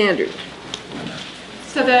been standard?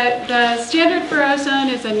 So the standard for ozone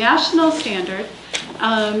is a national standard.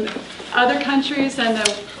 Other countries and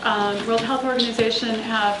the World Health Organization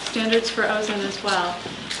have standards for ozone as well.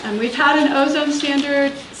 We've had an ozone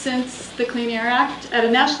standard since the Clean Air Act, at a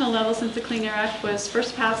national level, since the Clean Air Act was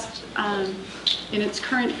first passed in its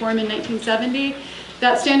current form in 1970.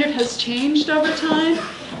 That standard has changed over time,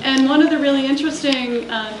 and one of the really interesting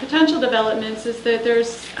potential developments is that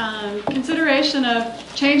there's consideration of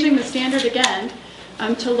changing the standard again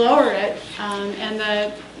to lower it, and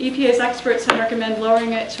the EPA's experts have recommended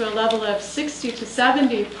lowering it to a level of 60 to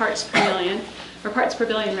 70 parts per million, or parts per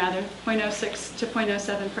billion rather, 0.06 to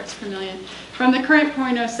 0.07 parts per million, from the current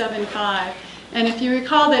 0.075. And if you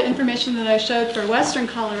recall the information that I showed for western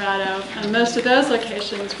Colorado, most of those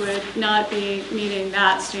locations would not be meeting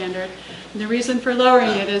that standard. And the reason for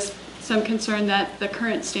lowering it is some concern that the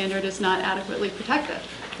current standard is not adequately protected.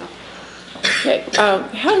 So. Okay,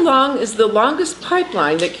 how long is the longest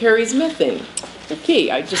pipeline that carries methane? Okay,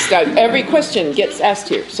 every question gets asked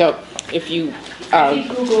here, so if you... I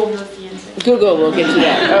think Google knows the answer. Google will get to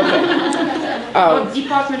that, okay.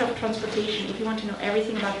 Department of Transportation, if you want to know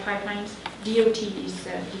everything about pipelines, DOT is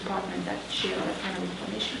the department that shares that kind of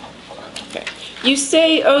information. Okay. You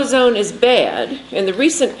say ozone is bad. In the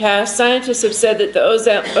recent past, scientists have said that the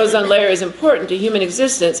ozone layer is important to human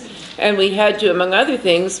existence, and we had to, among other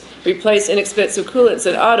things, replace inexpensive coolants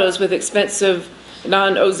in autos with expensive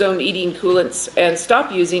non-ozone eating coolants and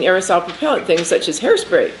stop using aerosol propellant things such as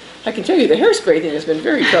hairspray. I can tell you the hairspray thing has been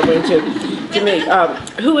very troubling to me.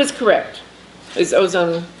 Who is correct? Is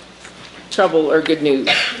ozone trouble or good news?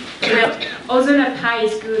 Well, ozone up high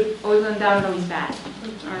is good, ozone down low is bad.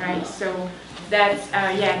 All right, so that's,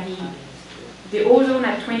 the ozone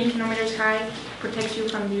at 20 kilometers high protects you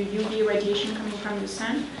from the UV radiation coming from the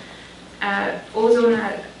sun. Ozone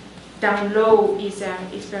down low is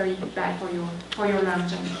very bad for your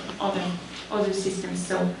lungs and other systems.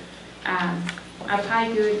 So up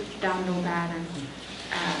high good, down low bad. And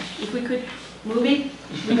if we could move it,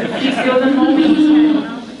 we could fix the ozone hole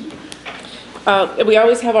maybe. We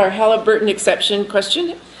always have our Halliburton exception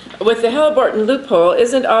question. With the Halliburton loophole,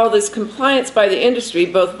 isn't all this compliance by the industry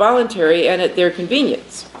both voluntary and at their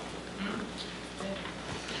convenience?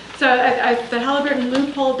 So the Halliburton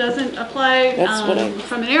loophole doesn't apply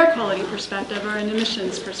from an air quality perspective or an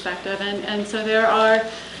emissions perspective. And so there are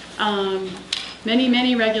many,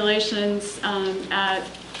 many regulations at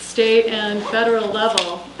state and federal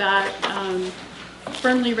level that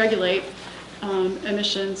firmly regulate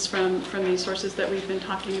emissions from these sources that we've been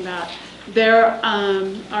talking about. There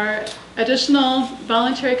are additional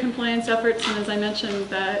voluntary compliance efforts, and as I mentioned,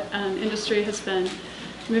 the industry has been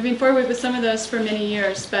moving forward with some of those for many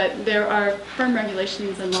years, but there are firm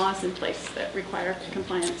regulations and laws in place that require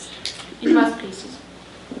compliance in most cases.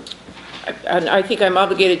 And I think I'm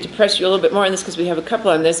obligated to press you a little bit more on this because we have a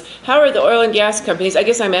couple on this. How are the oil and gas companies, I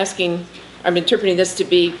guess I'm interpreting this to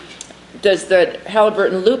be, does the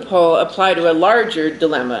Halliburton loophole apply to a larger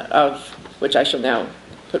dilemma of, which I shall now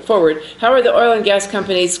put forward, how are the oil and gas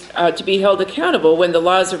companies to be held accountable when the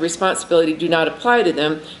laws of responsibility do not apply to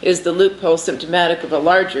them? Is the loophole symptomatic of a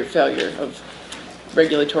larger failure of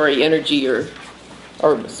regulatory energy or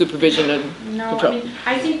supervision and control? No,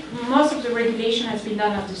 I think most of the regulation has been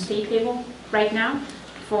done at the state level right now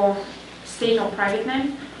for state or private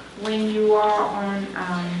land. When you are on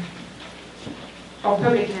or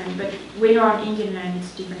public land, but when you're on Indian land,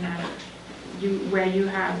 it's different matter. Where you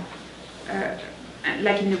have,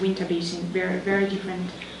 like in the winter basin, very, very different.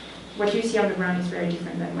 What you see on the ground is very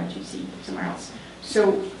different than what you see somewhere else.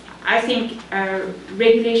 So I think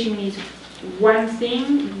regulation is one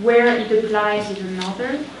thing, where it applies is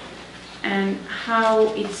another, and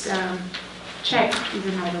how it's checked is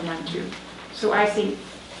another one too. So I think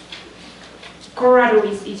Colorado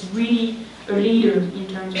is really a leader in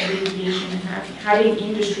terms of regulation and having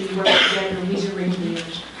industry work together with the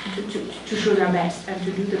regulators to show their best and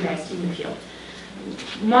to do the best in the field.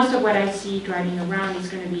 Most of what I see driving around is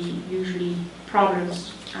going to be usually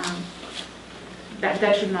problems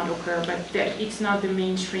that should not occur, but it's not the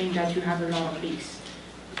mainstream that you have a lot of leaks.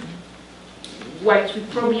 what you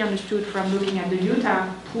probably understood from looking at the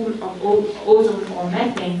Utah pool of ozone or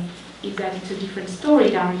methane is that it's a different story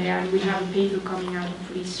down there, and we have a paper coming out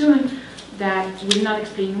hopefully soon that will not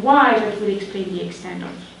explain why, but will explain the extent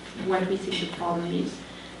of what we think the problem is.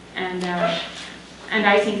 And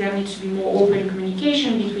I think there needs to be more open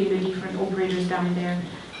communication between the different operators down there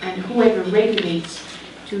and whoever regulates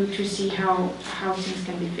to see how things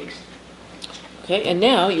can be fixed. Okay, and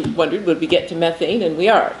now you wondered, would we get to methane? And we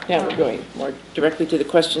are. Now we're going more directly to the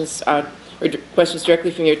questions, questions directly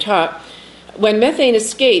from your talk. When methane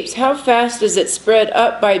escapes, how fast does it spread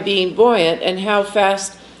up by being buoyant, and how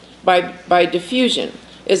fast by diffusion?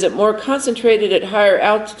 Is it more concentrated at higher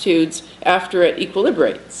altitudes after it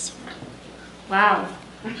equilibrates? Wow.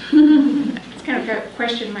 It's kind of a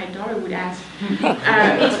question my daughter would ask.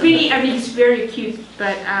 It's really, I mean, it's very cute,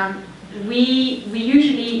 but we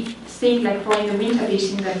usually think, like for in the winter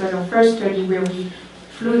basin, that was our first study where we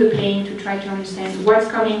flew the plane to try to understand what's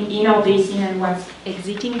coming in our basin and what's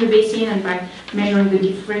exiting the basin, and by measuring the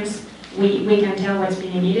difference, we can tell what's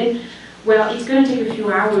being emitted. Well, it's going to take a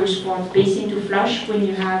few hours for the basin to flush when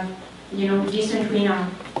you have, distant wind of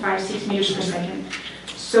 5-6 meters per second.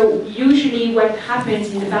 So usually what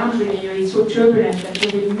happens in the boundary layer is so turbulent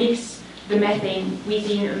that we will mix the methane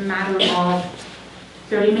within a matter of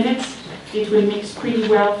 30 minutes. It will mix pretty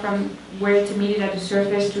well from where it's emitted at the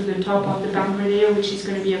surface to the top of the boundary layer, which is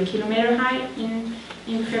going to be a kilometer high in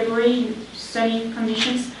February, in sunny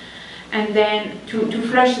conditions. And then to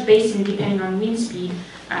flush the basin, depending on wind speed,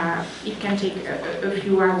 it can take a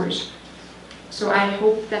few hours. So I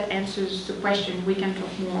hope that answers the question. We can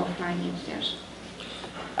talk more offline upstairs.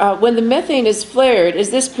 When the methane is flared,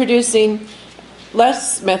 is this producing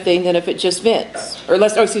less methane than if it just vents? Or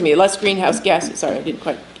less, less greenhouse gases. Sorry, I didn't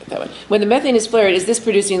quite get that one. When the methane is flared, is this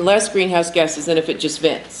producing less greenhouse gases than if it just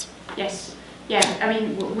vents? Yes. Yeah, I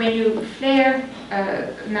mean, when you flare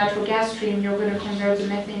a natural gas stream, you're going to convert the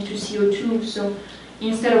methane to CO2. So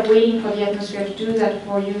instead of waiting for the atmosphere to do that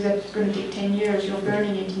for you, that's going to take 10 years, you're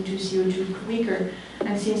burning it into CO2 quicker.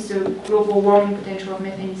 And since the global warming potential of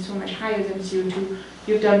methane is so much higher than CO2,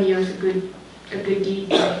 you've done the Earth a good deed,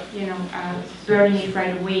 burning it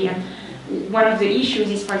right away. And one of the issues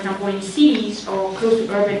is, for example, in cities or close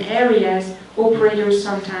to urban areas, operators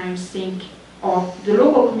sometimes think, or the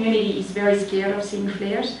local community is very scared of seeing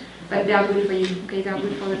flares, but they are good for you, okay, they are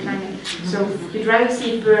good for the climate. So you'd rather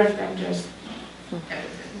see it burn than just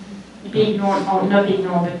be ignored, or not be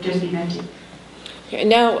ignored, but just be vented. Okay, and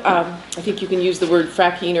now I think you can use the word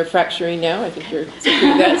fracking or fracturing now. I think you're good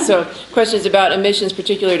at that. So questions about emissions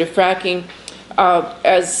particular to fracking.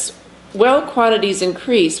 As well quantities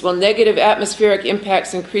increase, will negative atmospheric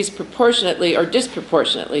impacts increase proportionately or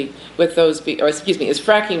disproportionately with those, as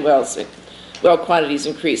fracking well quantities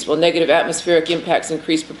increase? Will negative atmospheric impacts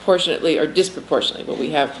increase proportionately or disproportionately? Will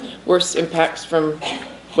we have worse impacts from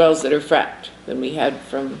wells that are fracked than we had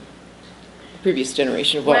from previous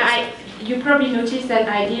generation of wells? Well, you probably noticed that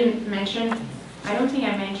I don't think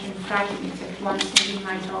I mentioned fracking except once in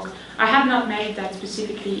my talk. I have not measured that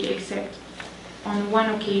specifically except on one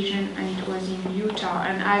occasion, and it was in Utah,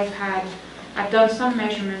 and I've done some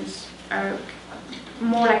measurements,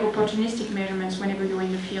 more like opportunistic measurements whenever you're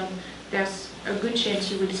in the field. There's a good chance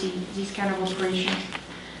you will see this kind of operation.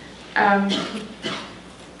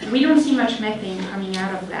 We don't see much methane coming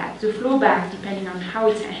out of that. The flow back, depending on how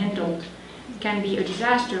it's handled, can be a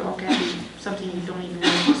disaster or can be something you don't even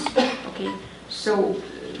notice. Okay, so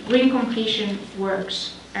green completion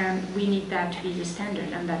works, and we need that to be the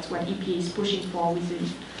standard, and that's what EPA is pushing for with the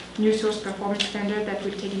new source performance standard that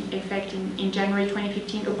will take effect in January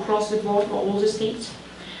 2015 across the board for all the states.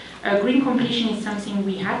 Green completion is something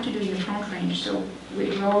we have to do in the Front Range, so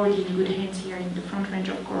we're already in good hands here in the Front Range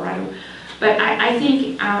of Colorado. But I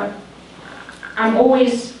think I'm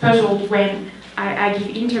always puzzled when I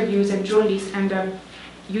give interviews and journalists end up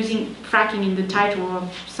using fracking in the title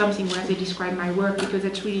of something where they describe my work, because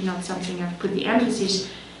that's really not something I've put the emphasis,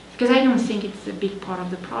 because I don't think it's a big part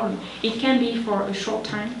of the problem. It can be for a short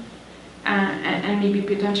time, and maybe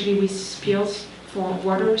potentially with spills for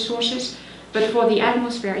water resources, but for the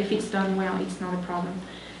atmosphere, if it's done well, it's not a problem.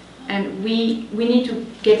 And we need to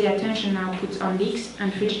get the attention now put on leaks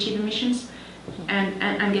and fugitive emissions,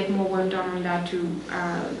 and get more work done on that to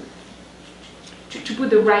put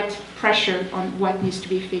the right pressure on what needs to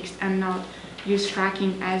be fixed, and not use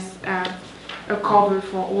fracking as a cover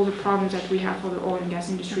for all the problems that we have for the oil and gas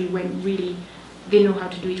industry, when really they know how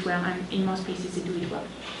to do it well, and in most places they do it well.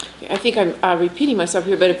 I think I'm repeating myself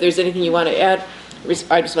here, but if there's anything you want to add,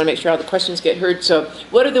 I just want to make sure all the questions get heard. So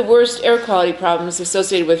what are the worst air quality problems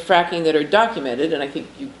associated with fracking that are documented? And I think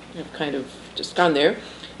you have kind of just gone there.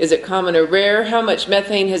 Is it common or rare? How much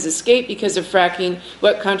methane has escaped because of fracking?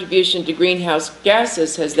 What contribution to greenhouse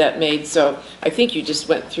gases has that made? So I think you just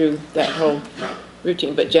went through that whole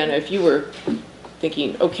routine. But Jana, if you were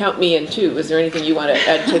thinking, oh, count me in too, is there anything you want to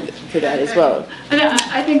add to that as well?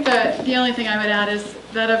 I think that the only thing I would add is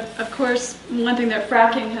that, of course, one thing that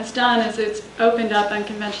fracking has done is it's opened up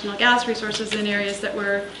unconventional gas resources in areas that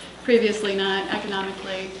were previously not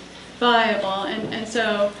economically viable. And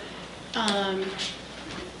so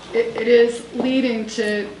it is leading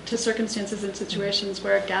to circumstances and situations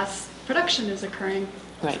where gas production is occurring.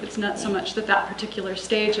 Right. It's not so much that that particular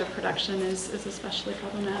stage of production is especially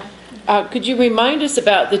problematic. Could you remind us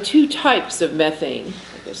about the two types of methane?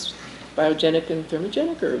 I guess biogenic and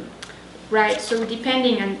thermogenic, or? Right, so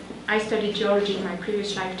depending, and I studied geology in my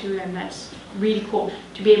previous life too, and that's really cool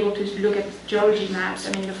to be able to look at geology maps.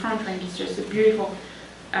 I mean, the front range is just a beautiful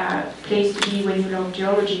place to be when you love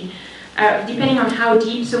geology. Depending on how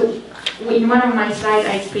deep, so in one of my slides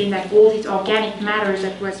I explained that all these organic matter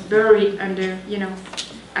that was buried under,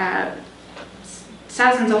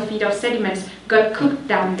 thousands of feet of sediments got cooked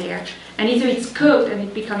down there. And either it's cooked and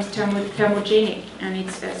it becomes thermogenic, and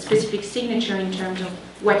it's a specific signature in terms of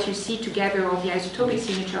what you see together, or the isotopic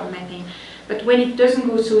signature of methane. But when it doesn't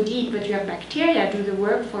go so deep, but you have bacteria do the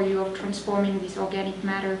work for you of transforming this organic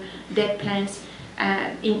matter, dead plants,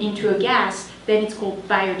 into a gas, then it's called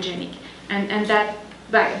biogenic. And that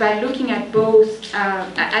by looking at both,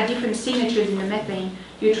 at different signatures in the methane,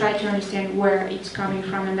 you try to understand where it's coming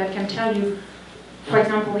from, and that can tell you, for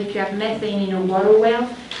example, if you have methane in a water well,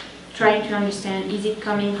 trying to understand, is it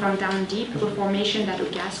coming from down deep, a formation that a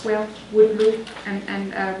gas well would look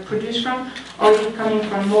and produce from, or is it coming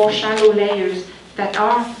from more shallow layers that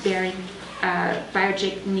are bearing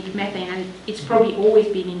biogenic methane, and it's probably always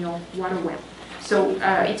been in your water well. So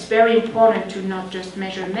it's very important to not just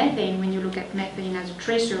measure methane when you look at methane as a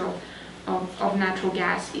tracer of natural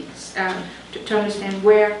gas. It's to understand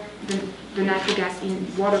where the natural gas in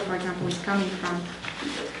water, for example, is coming from.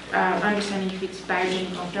 Understanding if it's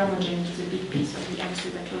biogenic or thermogenic is a big piece of the answer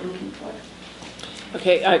that we're looking for.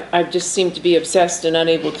 Okay, I just seem to be obsessed and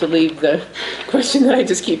unable to leave the question that I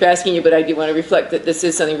just keep asking you, but I do want to reflect that this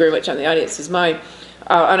is something very much on the audience's mind.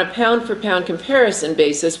 On a pound-for-pound comparison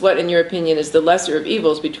basis, what, in your opinion, is the lesser of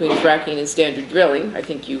evils between fracking and standard drilling? I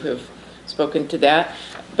think you have spoken to that.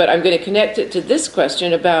 But I'm going to connect it to this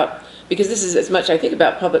question about, because this is as much, I think,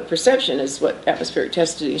 about public perception as what atmospheric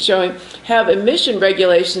testing is showing. Have emission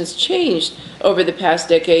regulations changed over the past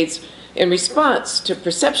decades in response to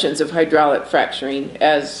perceptions of hydraulic fracturing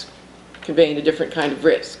as conveying a different kind of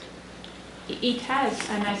risk? It has,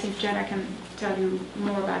 and I think Jana can tell you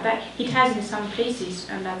more about that. It has in some places,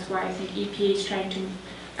 and that's why I think EPA is trying to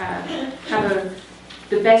have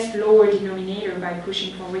the best lower denominator by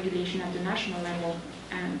pushing for regulation at the national level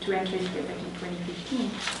and to enter into effect in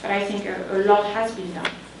 2015. But I think a lot has been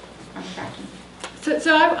done on fracking.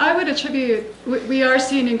 So I would attribute, we are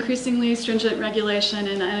seeing increasingly stringent regulation,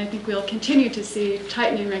 and I think we'll continue to see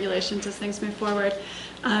tightening regulations as things move forward.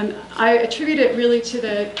 I attribute it really to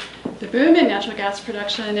the boom in natural gas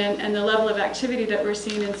production and the level of activity that we're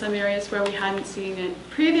seeing in some areas where we hadn't seen it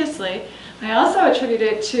previously. I also attribute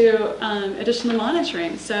it to additional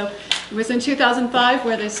monitoring. So it was in 2005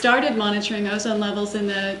 where they started monitoring ozone levels in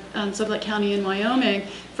the Sublette County in Wyoming,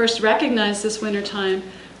 first recognized this wintertime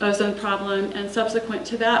ozone problem, and subsequent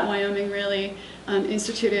to that, Wyoming really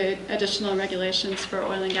instituted additional regulations for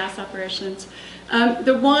oil and gas operations.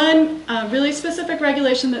 The one really specific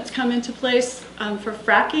regulation that's come into place for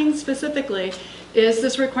fracking specifically is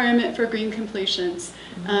this requirement for green completions.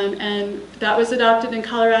 And that was adopted in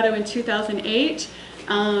Colorado in 2008,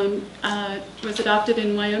 was adopted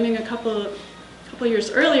in Wyoming a couple years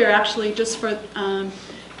earlier, actually, just for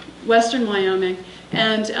western Wyoming.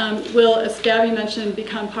 And will, as Gabby mentioned,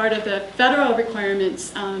 become part of the federal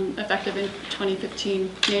requirements effective in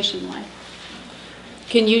 2015 nationwide.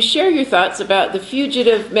 Can you share your thoughts about the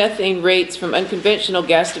fugitive methane rates from unconventional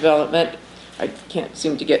gas development? I can't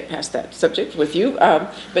seem to get past that subject with you,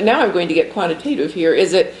 but now I'm going to get quantitative here.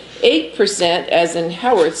 Is it 8% as in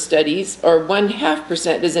Howarth studies, or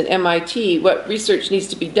 0.5% as in MIT? What research needs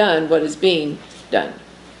to be done? What is being done?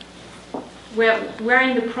 Well, we're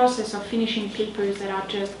in the process of finishing papers that are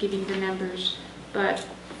just giving the numbers, but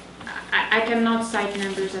I cannot cite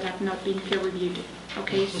numbers that have not been peer-reviewed.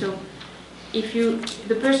 Okay, so if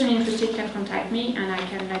the person interested can contact me, and I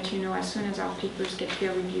can let you know as soon as our papers get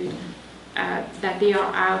peer-reviewed that they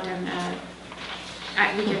are out,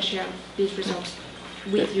 and we can share these results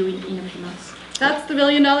with you in a few months. That's the $1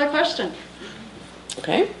 million question.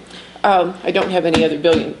 Okay. I don't have any other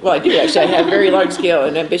billion, well, I do actually, I have very large scale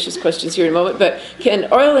and ambitious questions here in a moment, but can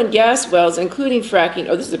oil and gas wells, including fracking,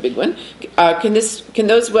 oh, this is a big one, can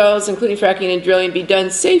those wells, including fracking and drilling, be done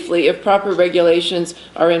safely if proper regulations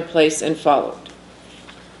are in place and followed?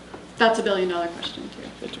 That's a billion-dollar question too.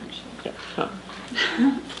 Okay. Huh.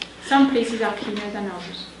 Some places are cleaner than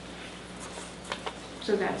others.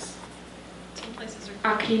 So that's Some places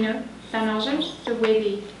are cleaner than others, the way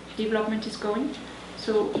the development is going.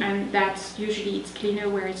 So, and that's usually it's cleaner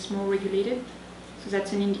where it's more regulated. So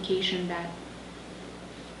that's an indication that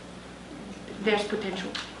there's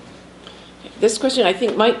potential. This question I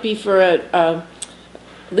think might be for a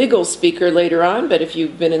legal speaker later on, but if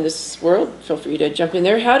you've been in this world, feel free to jump in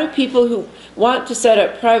there. How do people who want to set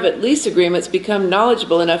up private lease agreements become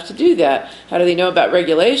knowledgeable enough to do that? How do they know about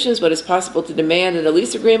regulations? What is possible to demand in a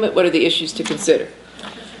lease agreement? What are the issues to consider?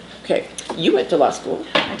 Okay, you went to law school.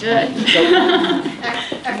 I did.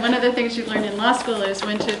 And one of the things you learn in law school is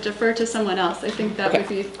when to defer to someone else. I think that would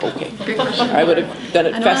be a good question. I would have done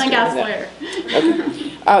it An oil faster and gas than lawyer.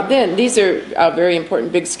 that. Okay. Then, these are very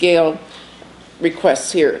important big-scale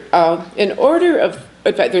requests here. In order of,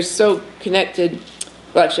 in fact, they're so connected.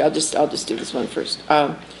 Well, actually, I'll just do this one first.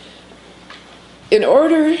 In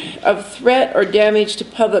order of threat or damage to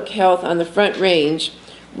public health on the Front Range,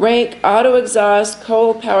 rank auto exhaust,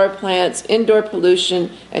 coal power plants, indoor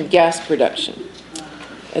pollution, and gas production.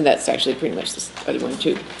 And that's actually pretty much this other one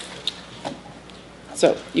too.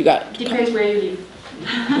 So you got. Depends where you live.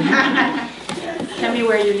 Tell me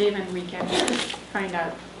where you live and we can find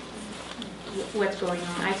out what's going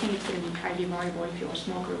on. I think it's going to be highly variable if you're a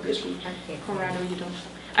smoker, obviously. Colorado, you don't.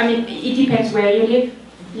 I mean, it depends where you live,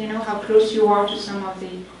 you know, how close you are to some of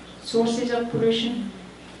the sources of pollution.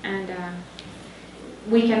 And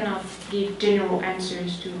we cannot give general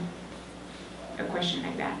answers to a question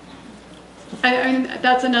like that. I mean,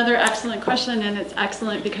 that's another excellent question, and it's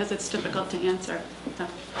excellent because it's difficult to answer. So.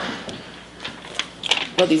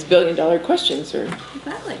 Well, these billion-dollar questions are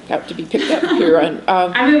Exactly. have to be picked up here on.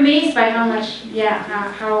 I'm amazed by how much,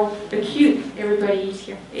 how acute everybody is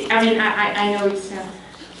here. I mean, I know it's the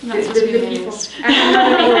people. I'm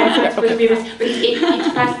not supposed to be amazed, but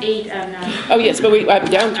it's past 8 and. Oh yes, but I'm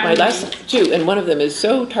down to my last two, and one of them is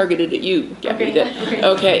so targeted at you, Gabby. Okay.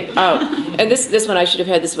 Okay. And this one I should have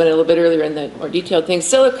had this one a little bit earlier in the more detailed thing.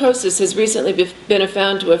 Silicosis has recently been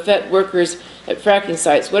found to affect workers at fracking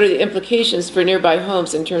sites. What are the implications for nearby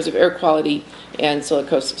homes in terms of air quality and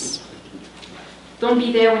silicosis? Don't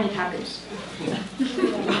be there when it happens.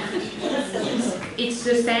 It's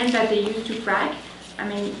the sand that they use to frack. I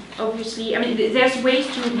mean, obviously, there's ways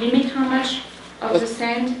to limit how much of the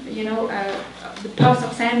sand, you know, the puffs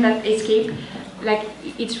of sand that escape. Like,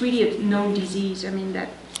 it's really a known disease. I mean, that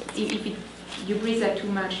if you breathe that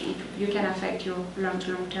too much, you can affect your lungs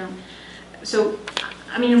long term. So,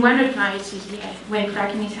 I mean, one advice is, when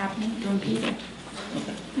fracking is happening, don't be there.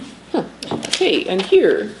 Okay, and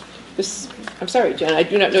here, I'm sorry, Jana, I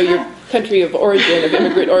do not know your country of origin, of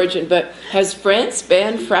immigrant origin, but has France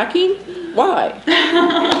banned fracking? Why?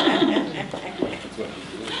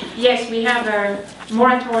 Yes, we have a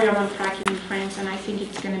moratorium on fracking in France, and I think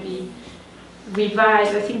it's going to be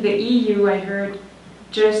revised. I think the EU, I heard,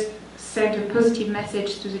 just sent a positive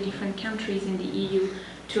message to the different countries in the EU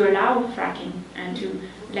to allow fracking and to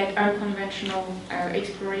let unconventional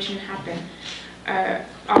exploration happen.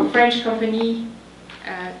 Our French company,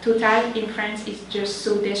 Total in France, is just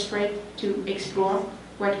so desperate to explore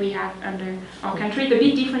what we have under our country. The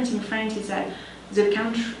big difference in France is that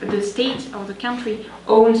the state of the country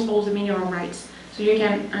owns all the mineral rights. So you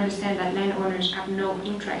can understand that landowners have no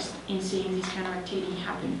interest in seeing this kind of activity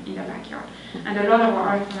happen in the backyard. And a lot of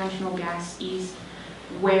our unconventional gas is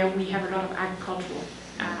where we have a lot of agricultural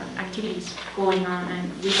activities going on,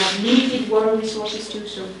 and we have limited water resources too,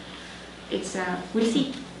 so it's, we'll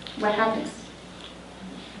see what happens.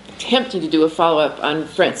 Tempting to do a follow-up on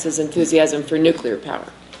France's enthusiasm for nuclear power.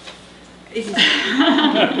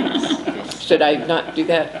 Should I not do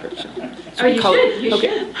that? Or should You should.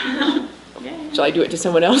 Okay. Yeah. Shall I do it to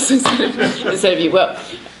someone else instead of you? Well,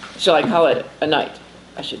 shall I call it a night?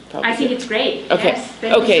 I should probably. I think it's great. Okay. Yes.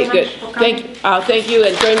 Thank you so much good. for coming. Thank you,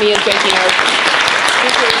 and join me in thanking our.